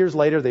 hundreds of years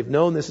later. They've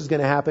known this is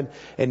going to happen,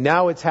 and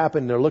now it's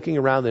happened. They're looking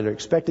around and they're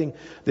expecting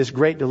this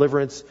great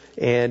deliverance,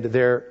 and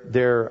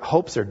their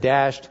hopes are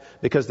dashed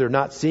because they're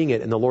not seeing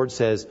it. And the Lord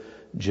says,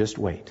 just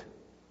wait.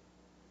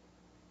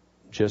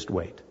 Just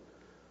wait.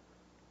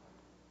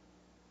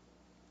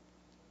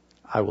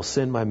 I will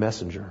send my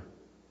messenger,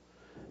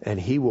 and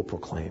he will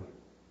proclaim.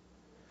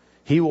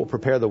 He will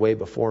prepare the way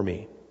before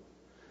me.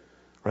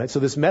 Right? So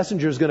this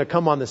messenger is going to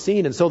come on the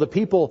scene, and so the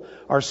people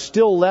are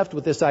still left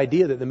with this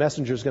idea that the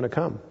messenger is going to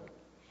come.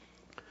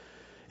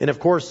 And of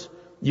course,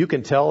 you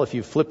can tell if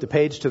you flip the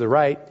page to the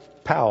right,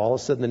 pow, all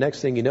of a sudden the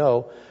next thing you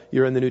know,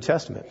 you're in the New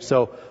Testament.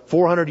 So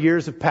 400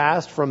 years have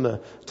passed from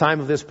the time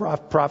of this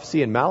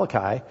prophecy in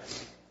Malachi.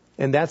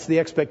 And that's the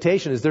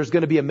expectation, is there's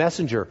going to be a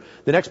messenger.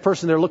 The next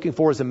person they're looking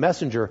for is a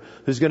messenger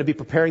who's going to be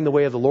preparing the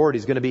way of the Lord.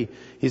 He's going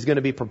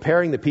to be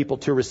preparing the people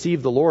to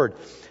receive the Lord.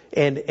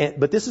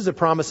 But this is a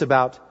promise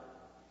about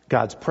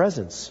God's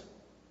presence.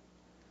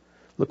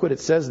 Look what it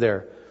says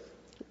there.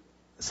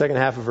 Second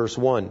half of verse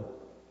 1.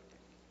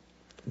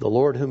 The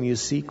Lord whom you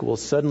seek will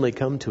suddenly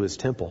come to his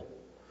temple.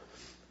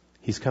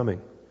 He's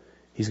coming.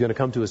 He's going to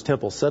come to his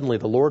temple. Suddenly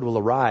the Lord will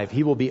arrive.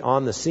 He will be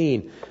on the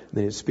scene. And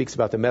then it speaks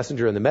about the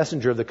messenger, and the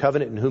messenger of the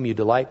covenant in whom you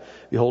delight.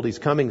 Behold, he's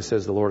coming,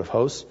 says the Lord of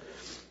hosts.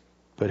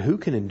 But who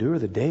can endure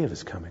the day of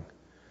his coming?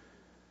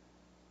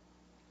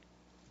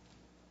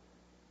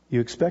 You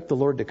expect the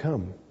Lord to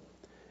come.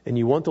 And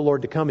you want the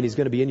Lord to come, and he's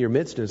going to be in your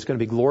midst, and it's going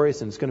to be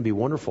glorious, and it's going to be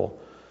wonderful.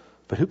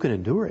 But who can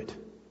endure it?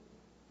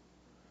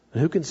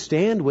 And who can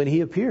stand when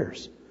he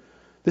appears?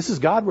 This is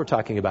God we're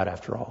talking about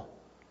after all.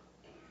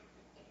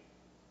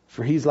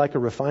 For he's like a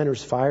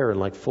refiner's fire and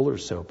like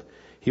fuller's soap.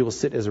 He will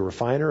sit as a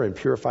refiner and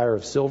purifier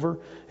of silver,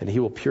 and he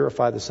will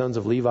purify the sons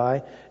of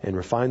Levi and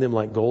refine them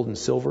like gold and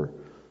silver.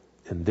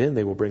 And then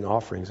they will bring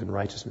offerings in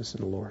righteousness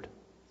in the Lord.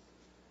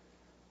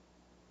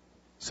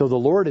 So the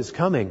Lord is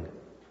coming.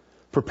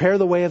 Prepare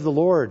the way of the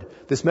Lord.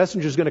 This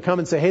messenger is going to come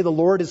and say, hey, the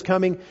Lord is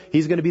coming.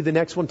 He's going to be the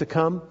next one to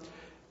come.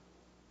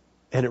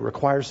 And it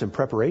requires some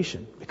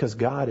preparation because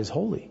God is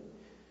holy.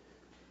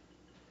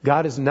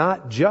 God is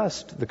not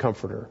just the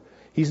comforter.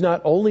 He's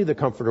not only the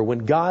comforter.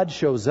 When God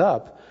shows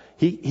up,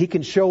 He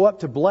can show up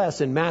to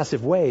bless in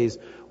massive ways,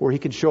 or He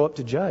can show up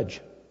to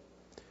judge.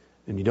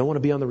 And you don't want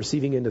to be on the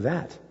receiving end of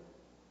that.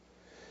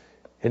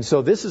 And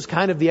so this is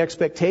kind of the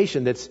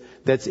expectation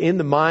that's in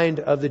the mind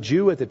of the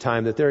Jew at the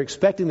time, that they're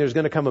expecting there's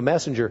going to come a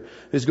messenger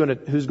who's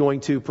going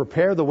to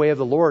prepare the way of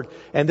the Lord,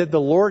 and that the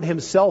Lord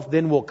Himself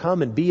then will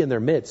come and be in their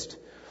midst.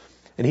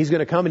 And He's going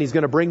to come and He's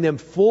going to bring them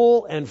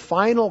full and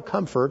final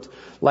comfort,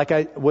 like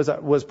I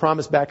was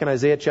promised back in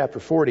Isaiah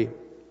chapter 40.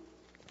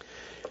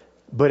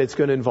 But it's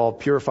going to involve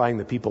purifying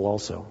the people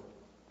also.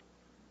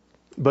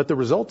 But the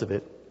result of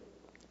it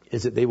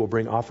is that they will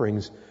bring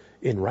offerings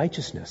in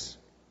righteousness.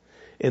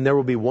 And there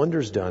will be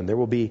wonders done.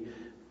 It'll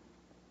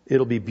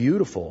be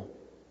beautiful.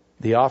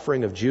 The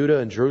offering of Judah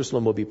and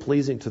Jerusalem will be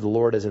pleasing to the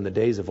Lord as in the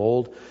days of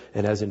old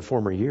and as in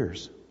former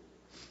years.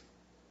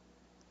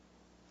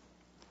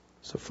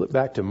 So flip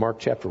back to Mark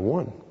chapter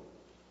 1.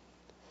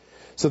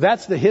 So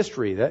that's the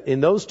history. That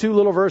in those two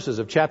little verses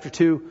of chapter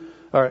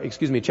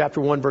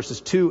 1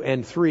 verses 2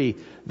 and 3,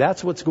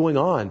 that's what's going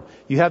on.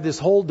 You have this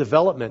whole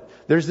development.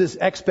 There's this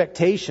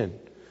expectation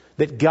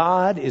that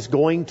God is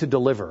going to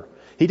deliver.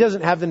 He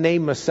doesn't have the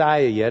name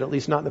Messiah yet, at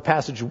least not in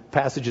the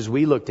passages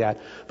we looked at.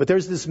 But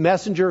there's this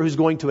messenger who's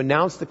going to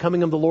announce the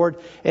coming of the Lord.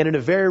 And in a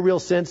very real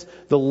sense,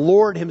 the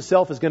Lord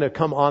Himself is going to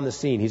come on the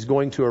scene. He's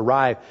going to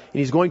arrive. And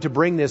He's going to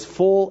bring this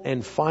full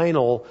and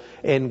final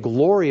and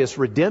glorious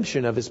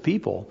redemption of His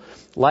people,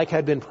 like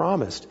had been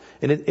promised.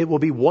 And it will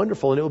be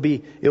wonderful, and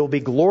it will be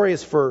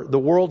glorious for the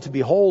world to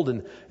behold,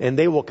 and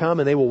they will come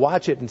and they will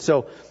watch it. And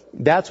so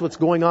that's what's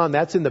going on.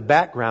 That's in the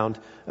background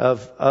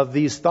of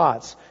these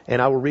thoughts.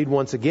 And I will read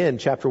once again,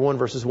 chapter 1,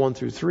 verses 1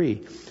 through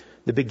 3.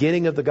 The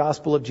beginning of the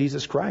gospel of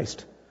Jesus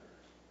Christ,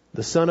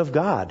 the Son of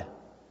God.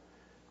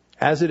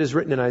 As it is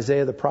written in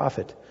Isaiah the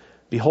prophet,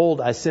 behold,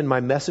 I send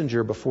my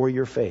messenger before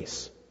your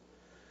face,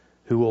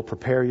 who will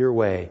prepare your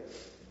way.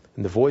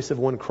 And the voice of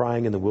one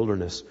crying in the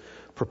wilderness,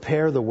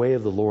 prepare the way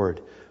of the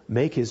Lord,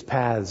 make His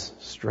paths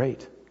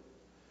straight.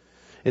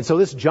 And so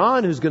this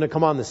John who's going to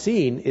come on the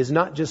scene is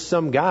not just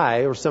some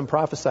guy or some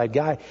prophesied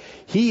guy.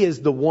 He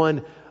is the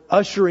one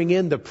ushering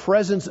in the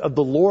presence of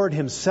the Lord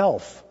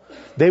Himself.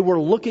 They were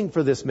looking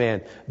for this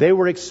man. They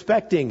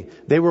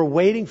were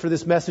waiting for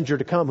this messenger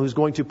to come who's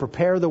going to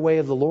prepare the way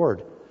of the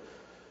Lord.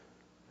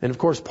 And of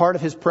course, part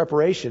of His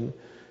preparation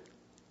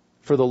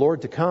for the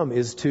Lord to come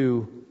is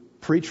to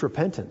preach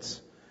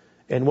repentance.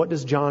 And what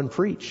does John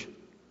preach?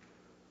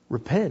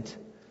 Repent,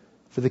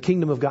 for the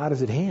kingdom of God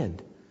is at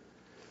hand.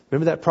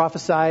 Remember that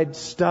prophesied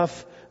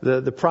stuff,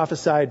 the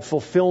prophesied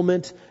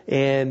fulfillment,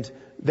 and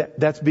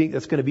that's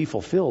going to be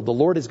fulfilled. The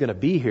Lord is going to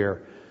be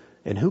here,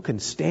 and who can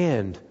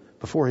stand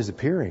before His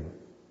appearing?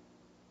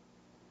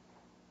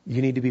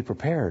 You need to be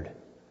prepared.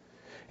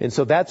 And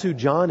so that's who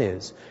John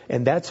is,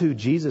 and that's who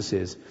Jesus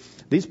is.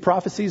 These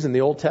prophecies in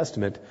the Old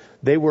Testament,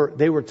 they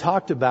were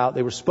talked about,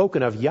 they were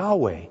spoken of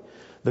Yahweh,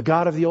 the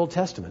God of the Old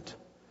Testament.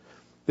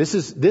 This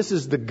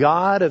is the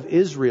God of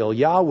Israel,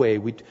 Yahweh.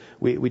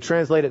 We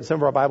translate it in some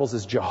of our Bibles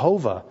as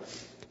Jehovah.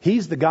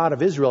 He's the God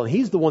of Israel, and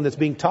He's the one that's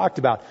being talked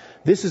about.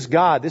 This is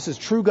God. This is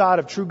true God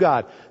of true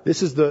God.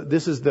 This is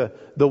the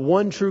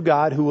one true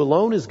God who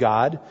alone is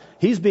God.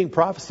 He's being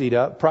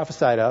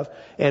prophesied of.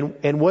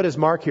 And what does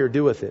Mark here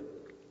do with it?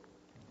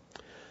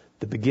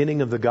 The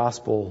beginning of the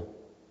gospel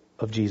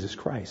of Jesus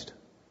Christ,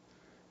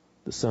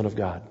 the Son of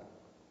God.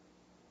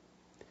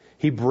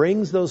 He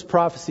brings those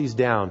prophecies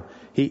down.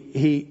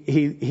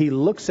 He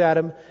looks at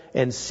them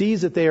and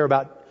sees that they are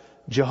about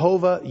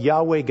Jehovah,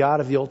 Yahweh, God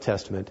of the Old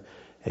Testament.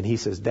 And He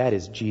says, that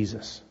is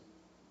Jesus.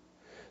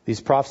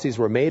 These prophecies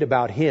were made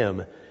about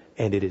Him,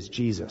 and it is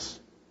Jesus.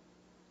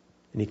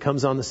 And He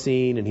comes on the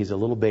scene, and He's a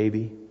little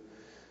baby.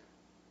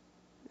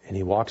 And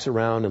He walks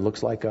around and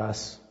looks like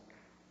us.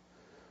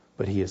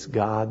 But He is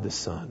God the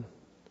Son.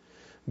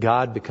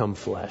 God become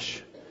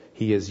flesh.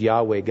 He is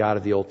Yahweh, God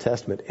of the Old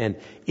Testament. And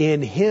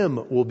in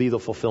Him will be the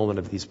fulfillment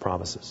of these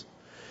promises.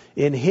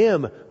 In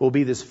Him will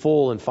be this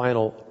full and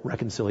final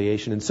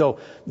reconciliation. And so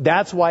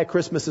that's why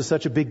Christmas is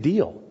such a big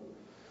deal.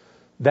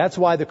 That's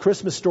why the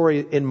Christmas story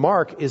in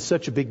Mark is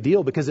such a big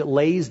deal, because it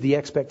lays the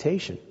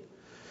expectation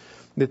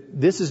that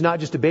this is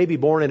not just a baby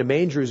born in a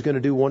manger who's going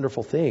to do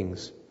wonderful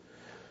things.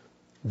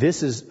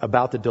 This is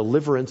about the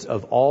deliverance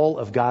of all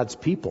of God's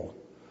people.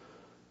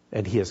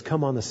 And He has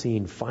come on the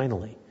scene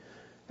finally,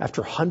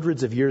 after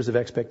hundreds of years of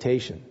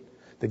expectation,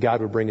 that God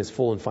would bring His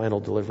full and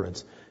final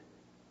deliverance.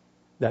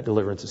 That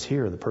deliverance is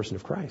here in the person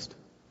of Christ.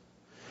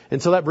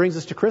 And so that brings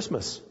us to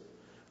Christmas.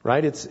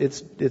 Right?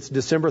 It's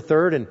December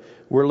 3rd, and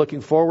we're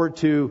looking forward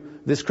to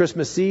this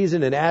Christmas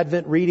season and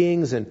Advent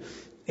readings, and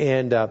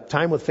and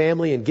time with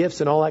family and gifts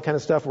and all that kind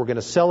of stuff. We're going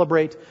to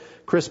celebrate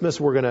Christmas.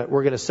 We're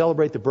going to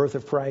celebrate the birth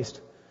of Christ.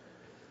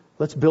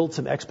 Let's build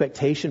some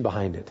expectation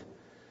behind it.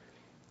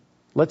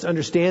 Let's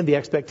understand the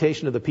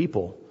expectation of the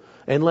people.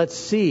 And let's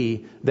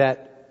see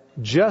that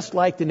just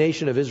like the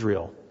nation of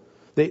Israel,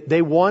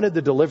 they wanted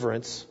the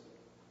deliverance,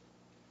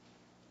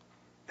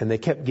 and they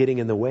kept getting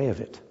in the way of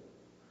it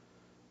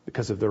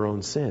because of their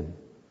own sin.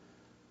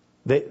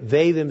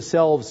 They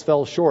themselves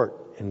fell short,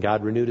 and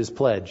God renewed His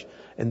pledge.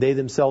 And they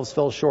themselves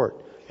fell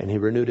short, and He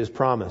renewed His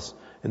promise.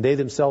 And they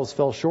themselves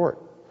fell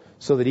short,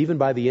 so that even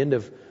by the end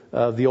of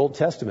the Old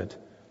Testament,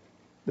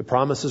 the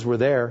promises were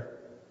there.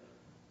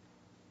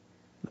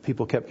 The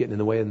people kept getting in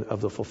the way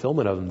of the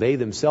fulfillment of them. They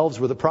themselves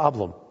were the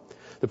problem.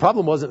 The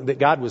problem wasn't that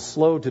God was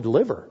slow to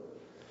deliver.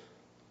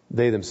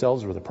 They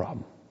themselves were the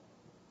problem.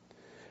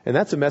 And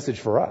that's a message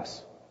for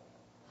us.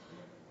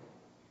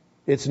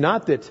 It's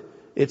not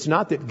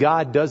that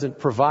God doesn't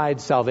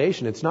provide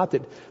salvation. It's not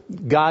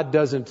that God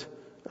doesn't,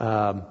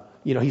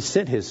 He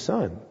sent His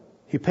Son.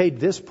 He paid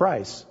this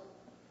price.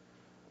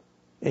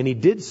 And He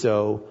did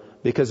so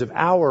because of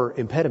our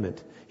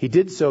impediment. He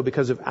did so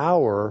because of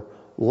our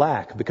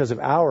lack, because of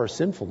our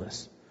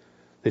sinfulness.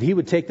 That He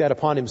would take that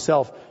upon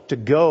Himself to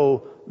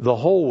go the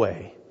whole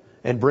way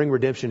and bring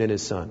redemption in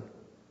His Son.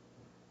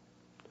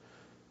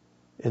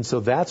 And so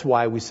that's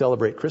why we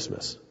celebrate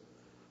Christmas.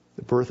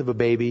 The birth of a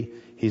baby.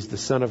 He's the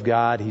Son of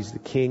God. He's the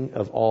King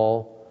of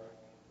all.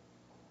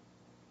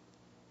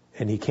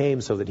 And He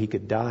came so that He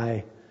could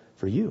die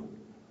for you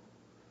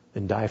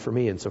and die for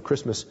me. And so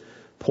Christmas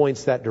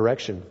points that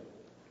direction.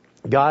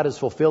 God is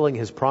fulfilling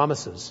His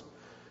promises.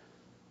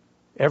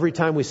 Every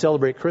time we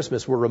celebrate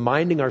Christmas, we're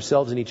reminding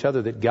ourselves and each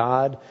other that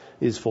God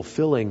is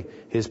fulfilling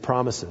His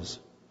promises.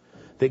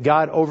 That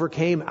God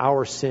overcame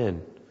our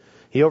sin.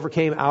 He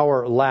overcame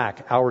our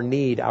lack, our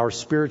need, our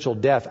spiritual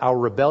death, our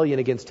rebellion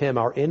against Him,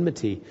 our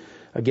enmity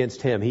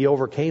against Him. He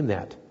overcame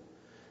that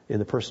in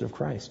the person of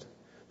Christ.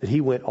 That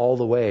He went all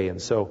the way.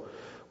 And so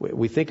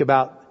we think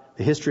about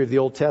the history of the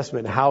Old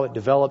Testament and how it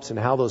develops and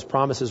how those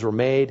promises were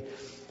made.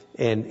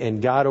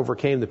 And God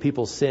overcame the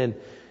people's sin.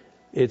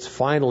 It's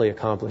finally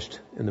accomplished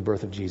in the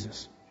birth of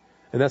Jesus.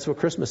 And that's what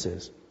Christmas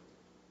is.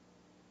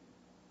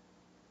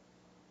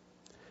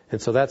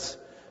 And so that's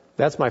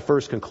my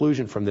first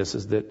conclusion from this,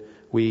 is that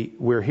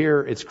we're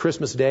here. It's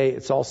Christmas Day.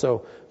 It's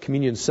also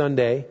Communion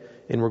Sunday,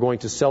 and we're going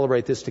to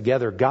celebrate this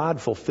together.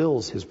 God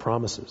fulfills His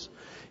promises.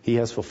 He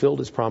has fulfilled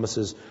His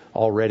promises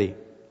already.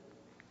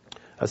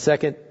 A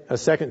second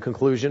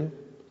conclusion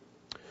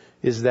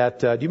is that,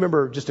 do you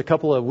remember just a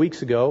couple of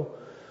weeks ago,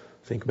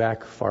 think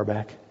back, far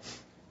back,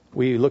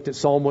 we looked at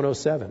Psalm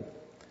 107.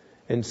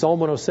 And Psalm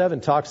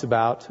 107 talks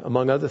about,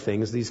 among other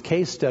things, these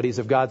case studies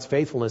of God's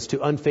faithfulness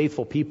to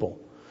unfaithful people.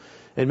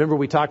 And remember,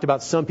 we talked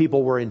about some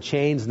people were in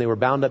chains and they were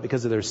bound up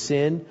because of their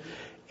sin,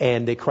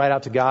 and they cried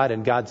out to God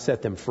and God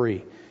set them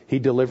free. He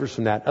delivers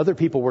from that. Other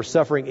people were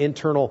suffering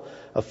internal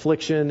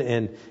affliction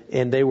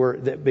and they were,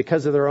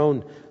 because of their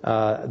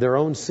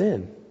own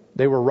sin.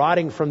 They were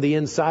rotting from the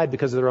inside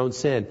because of their own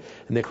sin.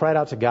 And they cried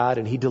out to God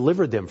and He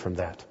delivered them from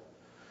that.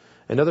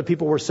 And other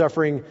people were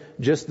suffering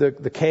just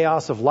the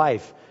chaos of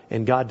life,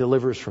 and God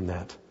delivers from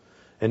that.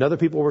 And other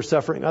people were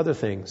suffering other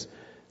things.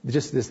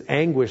 Just this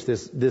anguish,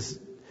 this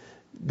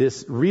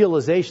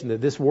realization that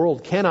this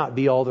world cannot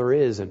be all there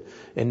is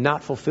and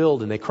not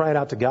fulfilled. And they cried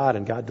out to God,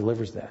 and God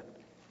delivers that.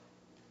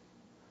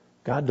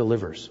 God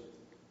delivers.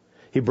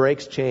 He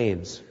breaks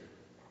chains.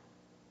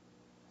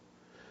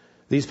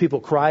 These people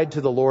cried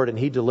to the Lord and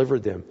He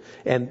delivered them.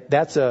 And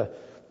that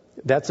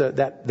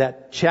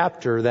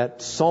chapter,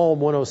 that Psalm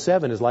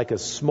 107 is like a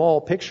small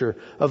picture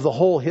of the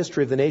whole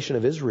history of the nation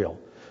of Israel.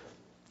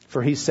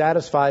 For He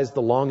satisfies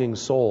the longing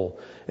soul,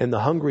 and the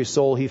hungry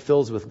soul He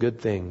fills with good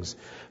things.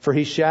 For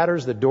He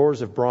shatters the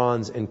doors of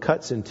bronze and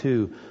cuts in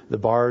two the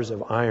bars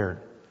of iron.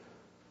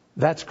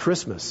 That's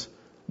Christmas.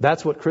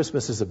 That's what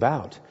Christmas is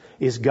about,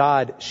 is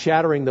God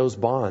shattering those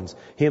bonds,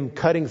 Him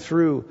cutting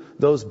through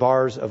those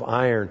bars of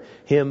iron,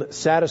 Him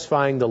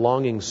satisfying the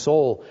longing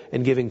soul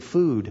and giving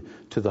food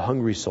to the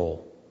hungry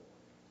soul.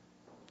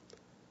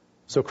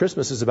 So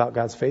Christmas is about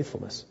God's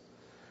faithfulness.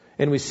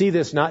 And we see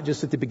this not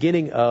just at the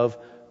beginning of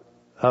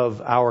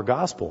our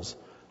Gospels,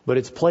 but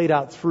it's played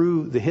out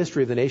through the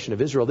history of the nation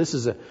of Israel. This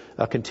is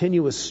a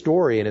continuous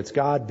story, and it's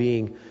God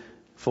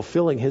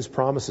fulfilling His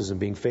promises and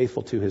being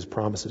faithful to His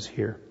promises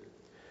here.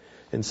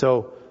 And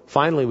so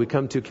finally we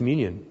come to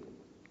communion.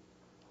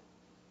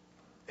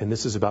 And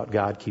this is about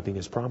God keeping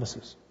His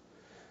promises.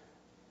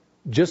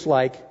 Just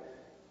like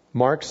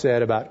Mark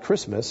said about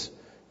Christmas,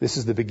 this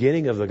is the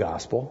beginning of the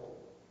gospel.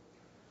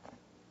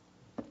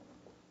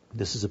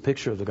 This is a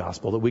picture of the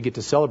gospel that we get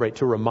to celebrate,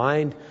 to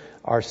remind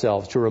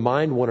ourselves, to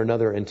remind one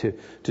another, and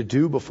to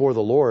do before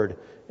the Lord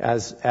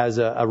as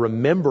a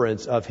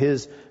remembrance of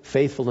His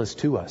faithfulness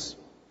to us.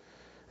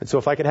 And so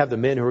if I could have the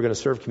men who are going to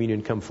serve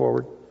communion come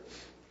forward.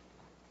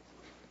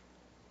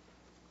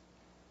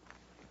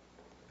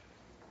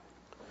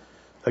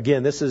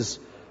 Again, this is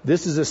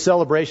a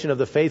celebration of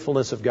the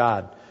faithfulness of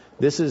God.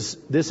 This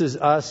is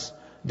us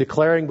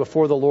declaring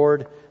before the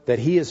Lord that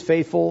He is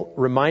faithful,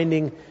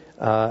 reminding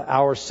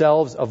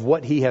ourselves of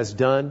what He has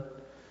done.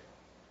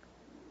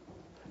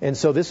 And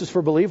so this is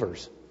for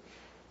believers.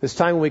 This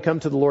time when we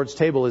come to the Lord's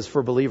table is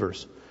for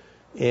believers.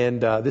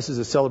 And this is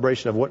a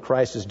celebration of what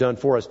Christ has done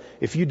for us.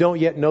 If you don't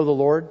yet know the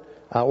Lord,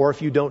 or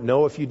if you don't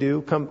know if you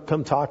do,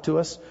 come talk to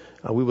us.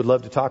 We would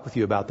love to talk with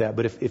you about that.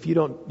 But if you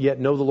don't yet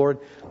know the Lord,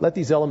 let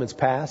these elements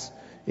pass.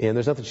 And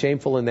there's nothing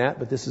shameful in that,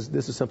 but this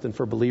is something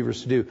for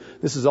believers to do.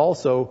 This is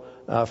also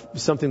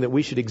something that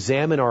we should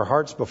examine our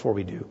hearts before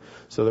we do,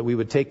 so that we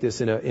would take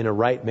this in a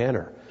right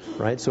manner,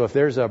 right? So if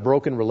there's a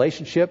broken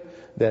relationship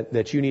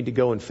that you need to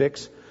go and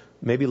fix,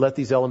 maybe let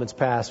these elements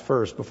pass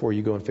first before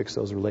you go and fix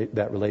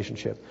that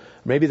relationship.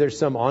 Maybe there's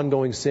some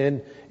ongoing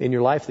sin in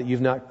your life that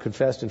you've not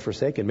confessed and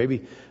forsaken.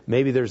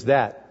 Maybe there's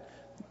that.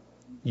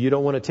 You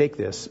don't want to take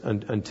this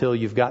until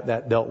you've got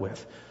that dealt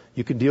with.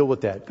 You can deal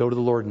with that. Go to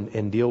the Lord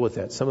and deal with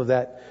that. Some of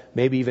that,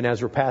 maybe even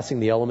as we're passing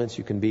the elements,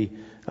 you can be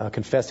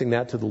confessing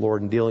that to the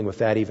Lord and dealing with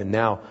that even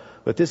now.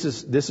 But this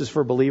is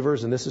for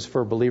believers, and this is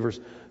for believers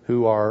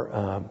who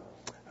are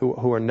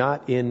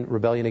not in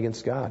rebellion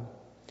against God.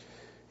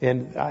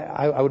 And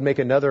I would make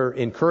another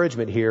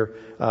encouragement here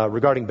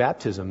regarding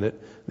baptism,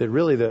 that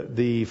really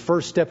the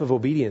first step of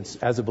obedience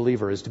as a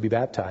believer is to be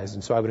baptized.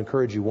 And so I would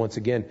encourage you once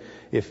again,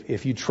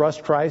 if you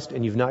trust Christ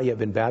and you've not yet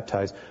been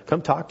baptized,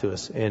 come talk to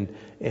us and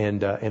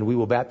we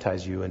will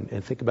baptize you.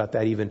 And think about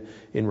that even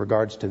in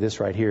regards to this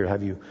right here.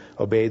 Have you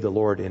obeyed the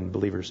Lord in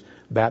believers'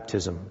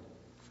 baptism?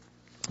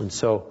 And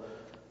so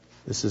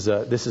this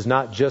is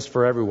not just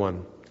for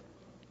everyone.